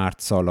 ظلم مرد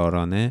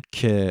سالارانه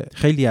که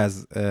خیلی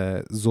از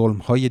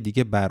ظلم‌های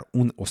دیگه بر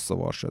اون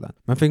استوار شدن.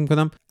 من فکر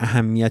می‌کنم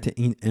اهمیت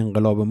این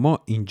انقلاب ما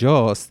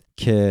اینجاست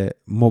که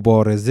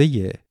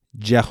مبارزه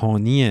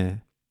جهانی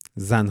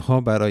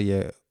زنها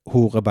برای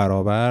حقوق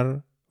برابر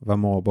و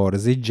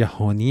مبارزه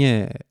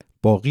جهانی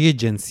باقی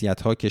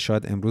جنسیت ها که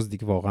شاید امروز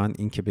دیگه واقعا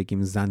این که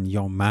بگیم زن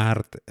یا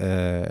مرد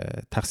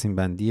تقسیم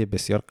بندی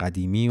بسیار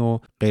قدیمی و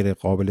غیر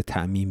قابل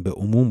تعمیم به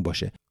عموم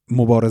باشه،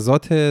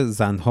 مبارزات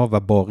زنها و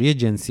باقی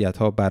جنسیت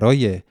ها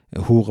برای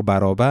حقوق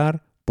برابر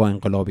با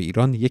انقلاب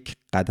ایران یک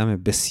قدم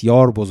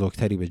بسیار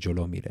بزرگتری به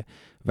جلو میره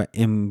و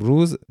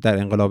امروز در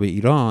انقلاب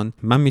ایران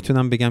من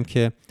میتونم بگم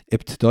که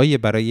ابتدایی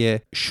برای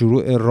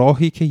شروع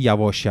راهی که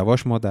یواش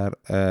یواش ما در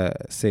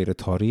سیر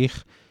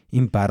تاریخ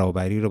این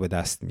برابری رو به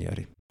دست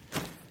میاریم.